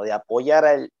ahí, ¿no? De apoyar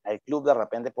al club de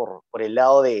repente por el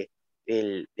lado del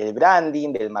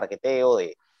branding, del marketeo,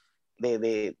 de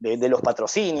los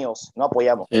patrocinios. No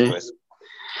apoyamos mucho eso.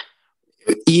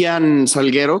 Ian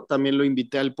Salguero, también lo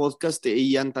invité al podcast.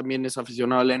 Ian también es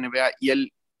aficionado a la NBA y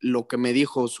él lo que me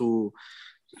dijo, su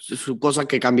cosa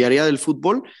que cambiaría del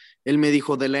fútbol, él me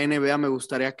dijo, de la NBA me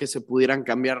gustaría que se pudieran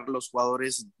cambiar los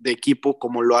jugadores de equipo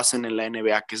como lo hacen en la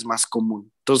NBA, que es más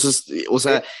común. Entonces, o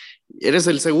sea, eres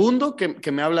el segundo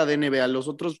que me habla de NBA. Los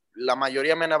otros, la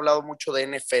mayoría me han hablado mucho de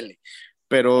NFL,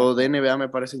 pero de NBA me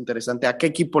parece interesante. ¿A qué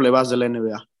equipo le vas de la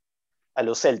NBA? A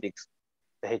los Celtics,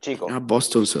 desde chico. A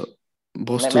Boston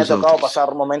me ha tocado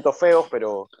pasar momentos feos,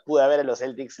 pero pude ver a los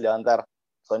Celtics levantar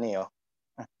sonido.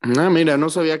 Mira, no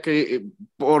sabía que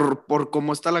por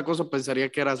cómo está la cosa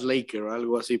pensaría que eras Laker o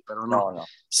algo así, pero no.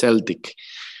 Celtic.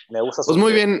 Me gusta pues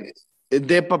muy bien,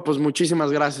 Depa, pues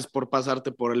muchísimas gracias por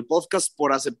pasarte por el podcast,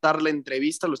 por aceptar la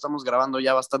entrevista, lo estamos grabando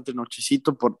ya bastante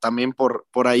nochecito, también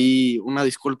por ahí una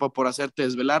disculpa por hacerte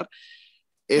desvelar.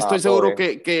 Estoy seguro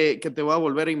que te voy a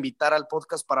volver a invitar al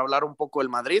podcast para hablar un poco del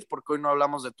Madrid, porque hoy no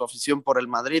hablamos de tu afición por el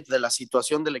Madrid, de la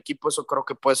situación del equipo. Eso creo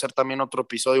que puede ser también otro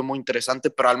episodio muy interesante,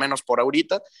 pero al menos por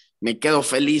ahorita me quedo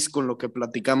feliz con lo que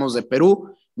platicamos de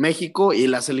Perú, México y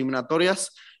las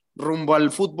eliminatorias rumbo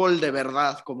al fútbol de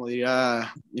verdad, como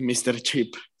diría Mr.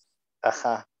 Chip.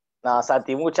 Ajá. No,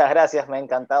 Santi, muchas gracias, me ha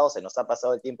encantado, se nos ha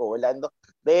pasado el tiempo volando.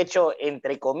 De hecho,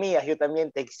 entre comillas, yo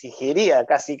también te exigiría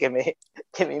casi que me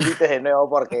invites de nuevo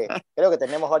porque creo que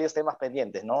tenemos varios temas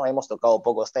pendientes, ¿no? Hemos tocado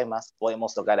pocos temas,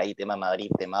 podemos tocar ahí tema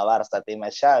Madrid, tema Barça, tema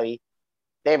Xavi,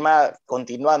 tema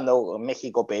continuando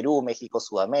México-Perú,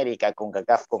 México-Sudamérica,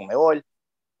 CONCACAF, CONMEBOL.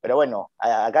 Pero bueno,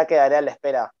 acá quedaré a la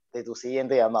espera de tu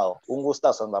siguiente llamado. Un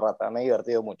gustazo, en verdad, me he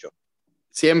divertido mucho.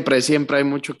 Siempre, siempre hay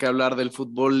mucho que hablar del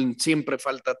fútbol, siempre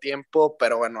falta tiempo,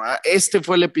 pero bueno, este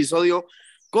fue el episodio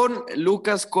con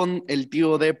Lucas, con el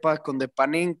tío Depa, con De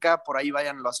Panenka, por ahí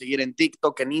váyanlo a seguir en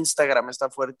TikTok, en Instagram, está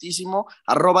fuertísimo,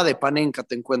 @De Panenka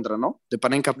te encuentra, ¿no? De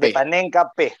Panenka P. De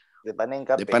Panenka P. De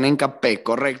Panenka De P. Panenka P,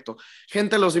 correcto.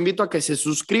 Gente, los invito a que se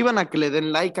suscriban, a que le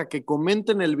den like, a que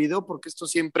comenten el video, porque esto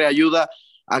siempre ayuda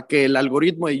a que el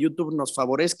algoritmo de YouTube nos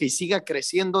favorezca y siga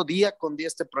creciendo día con día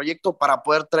este proyecto para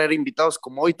poder traer invitados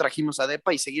como hoy trajimos a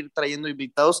Depa y seguir trayendo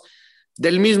invitados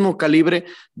del mismo calibre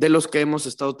de los que hemos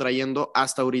estado trayendo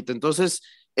hasta ahorita. Entonces,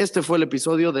 este fue el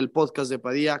episodio del podcast de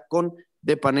Padilla con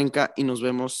De Panenka y nos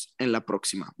vemos en la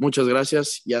próxima. Muchas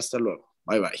gracias y hasta luego.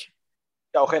 Bye, bye.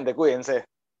 Chao, gente, cuídense.